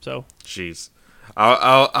 So. Jeez,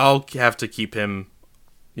 I'll have to keep him,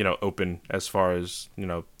 open as far as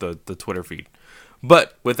the Twitter feed.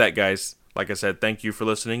 But with that, guys. Like I said, thank you for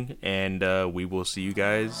listening, and we will see you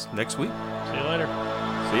guys next week. See you later.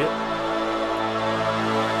 See ya.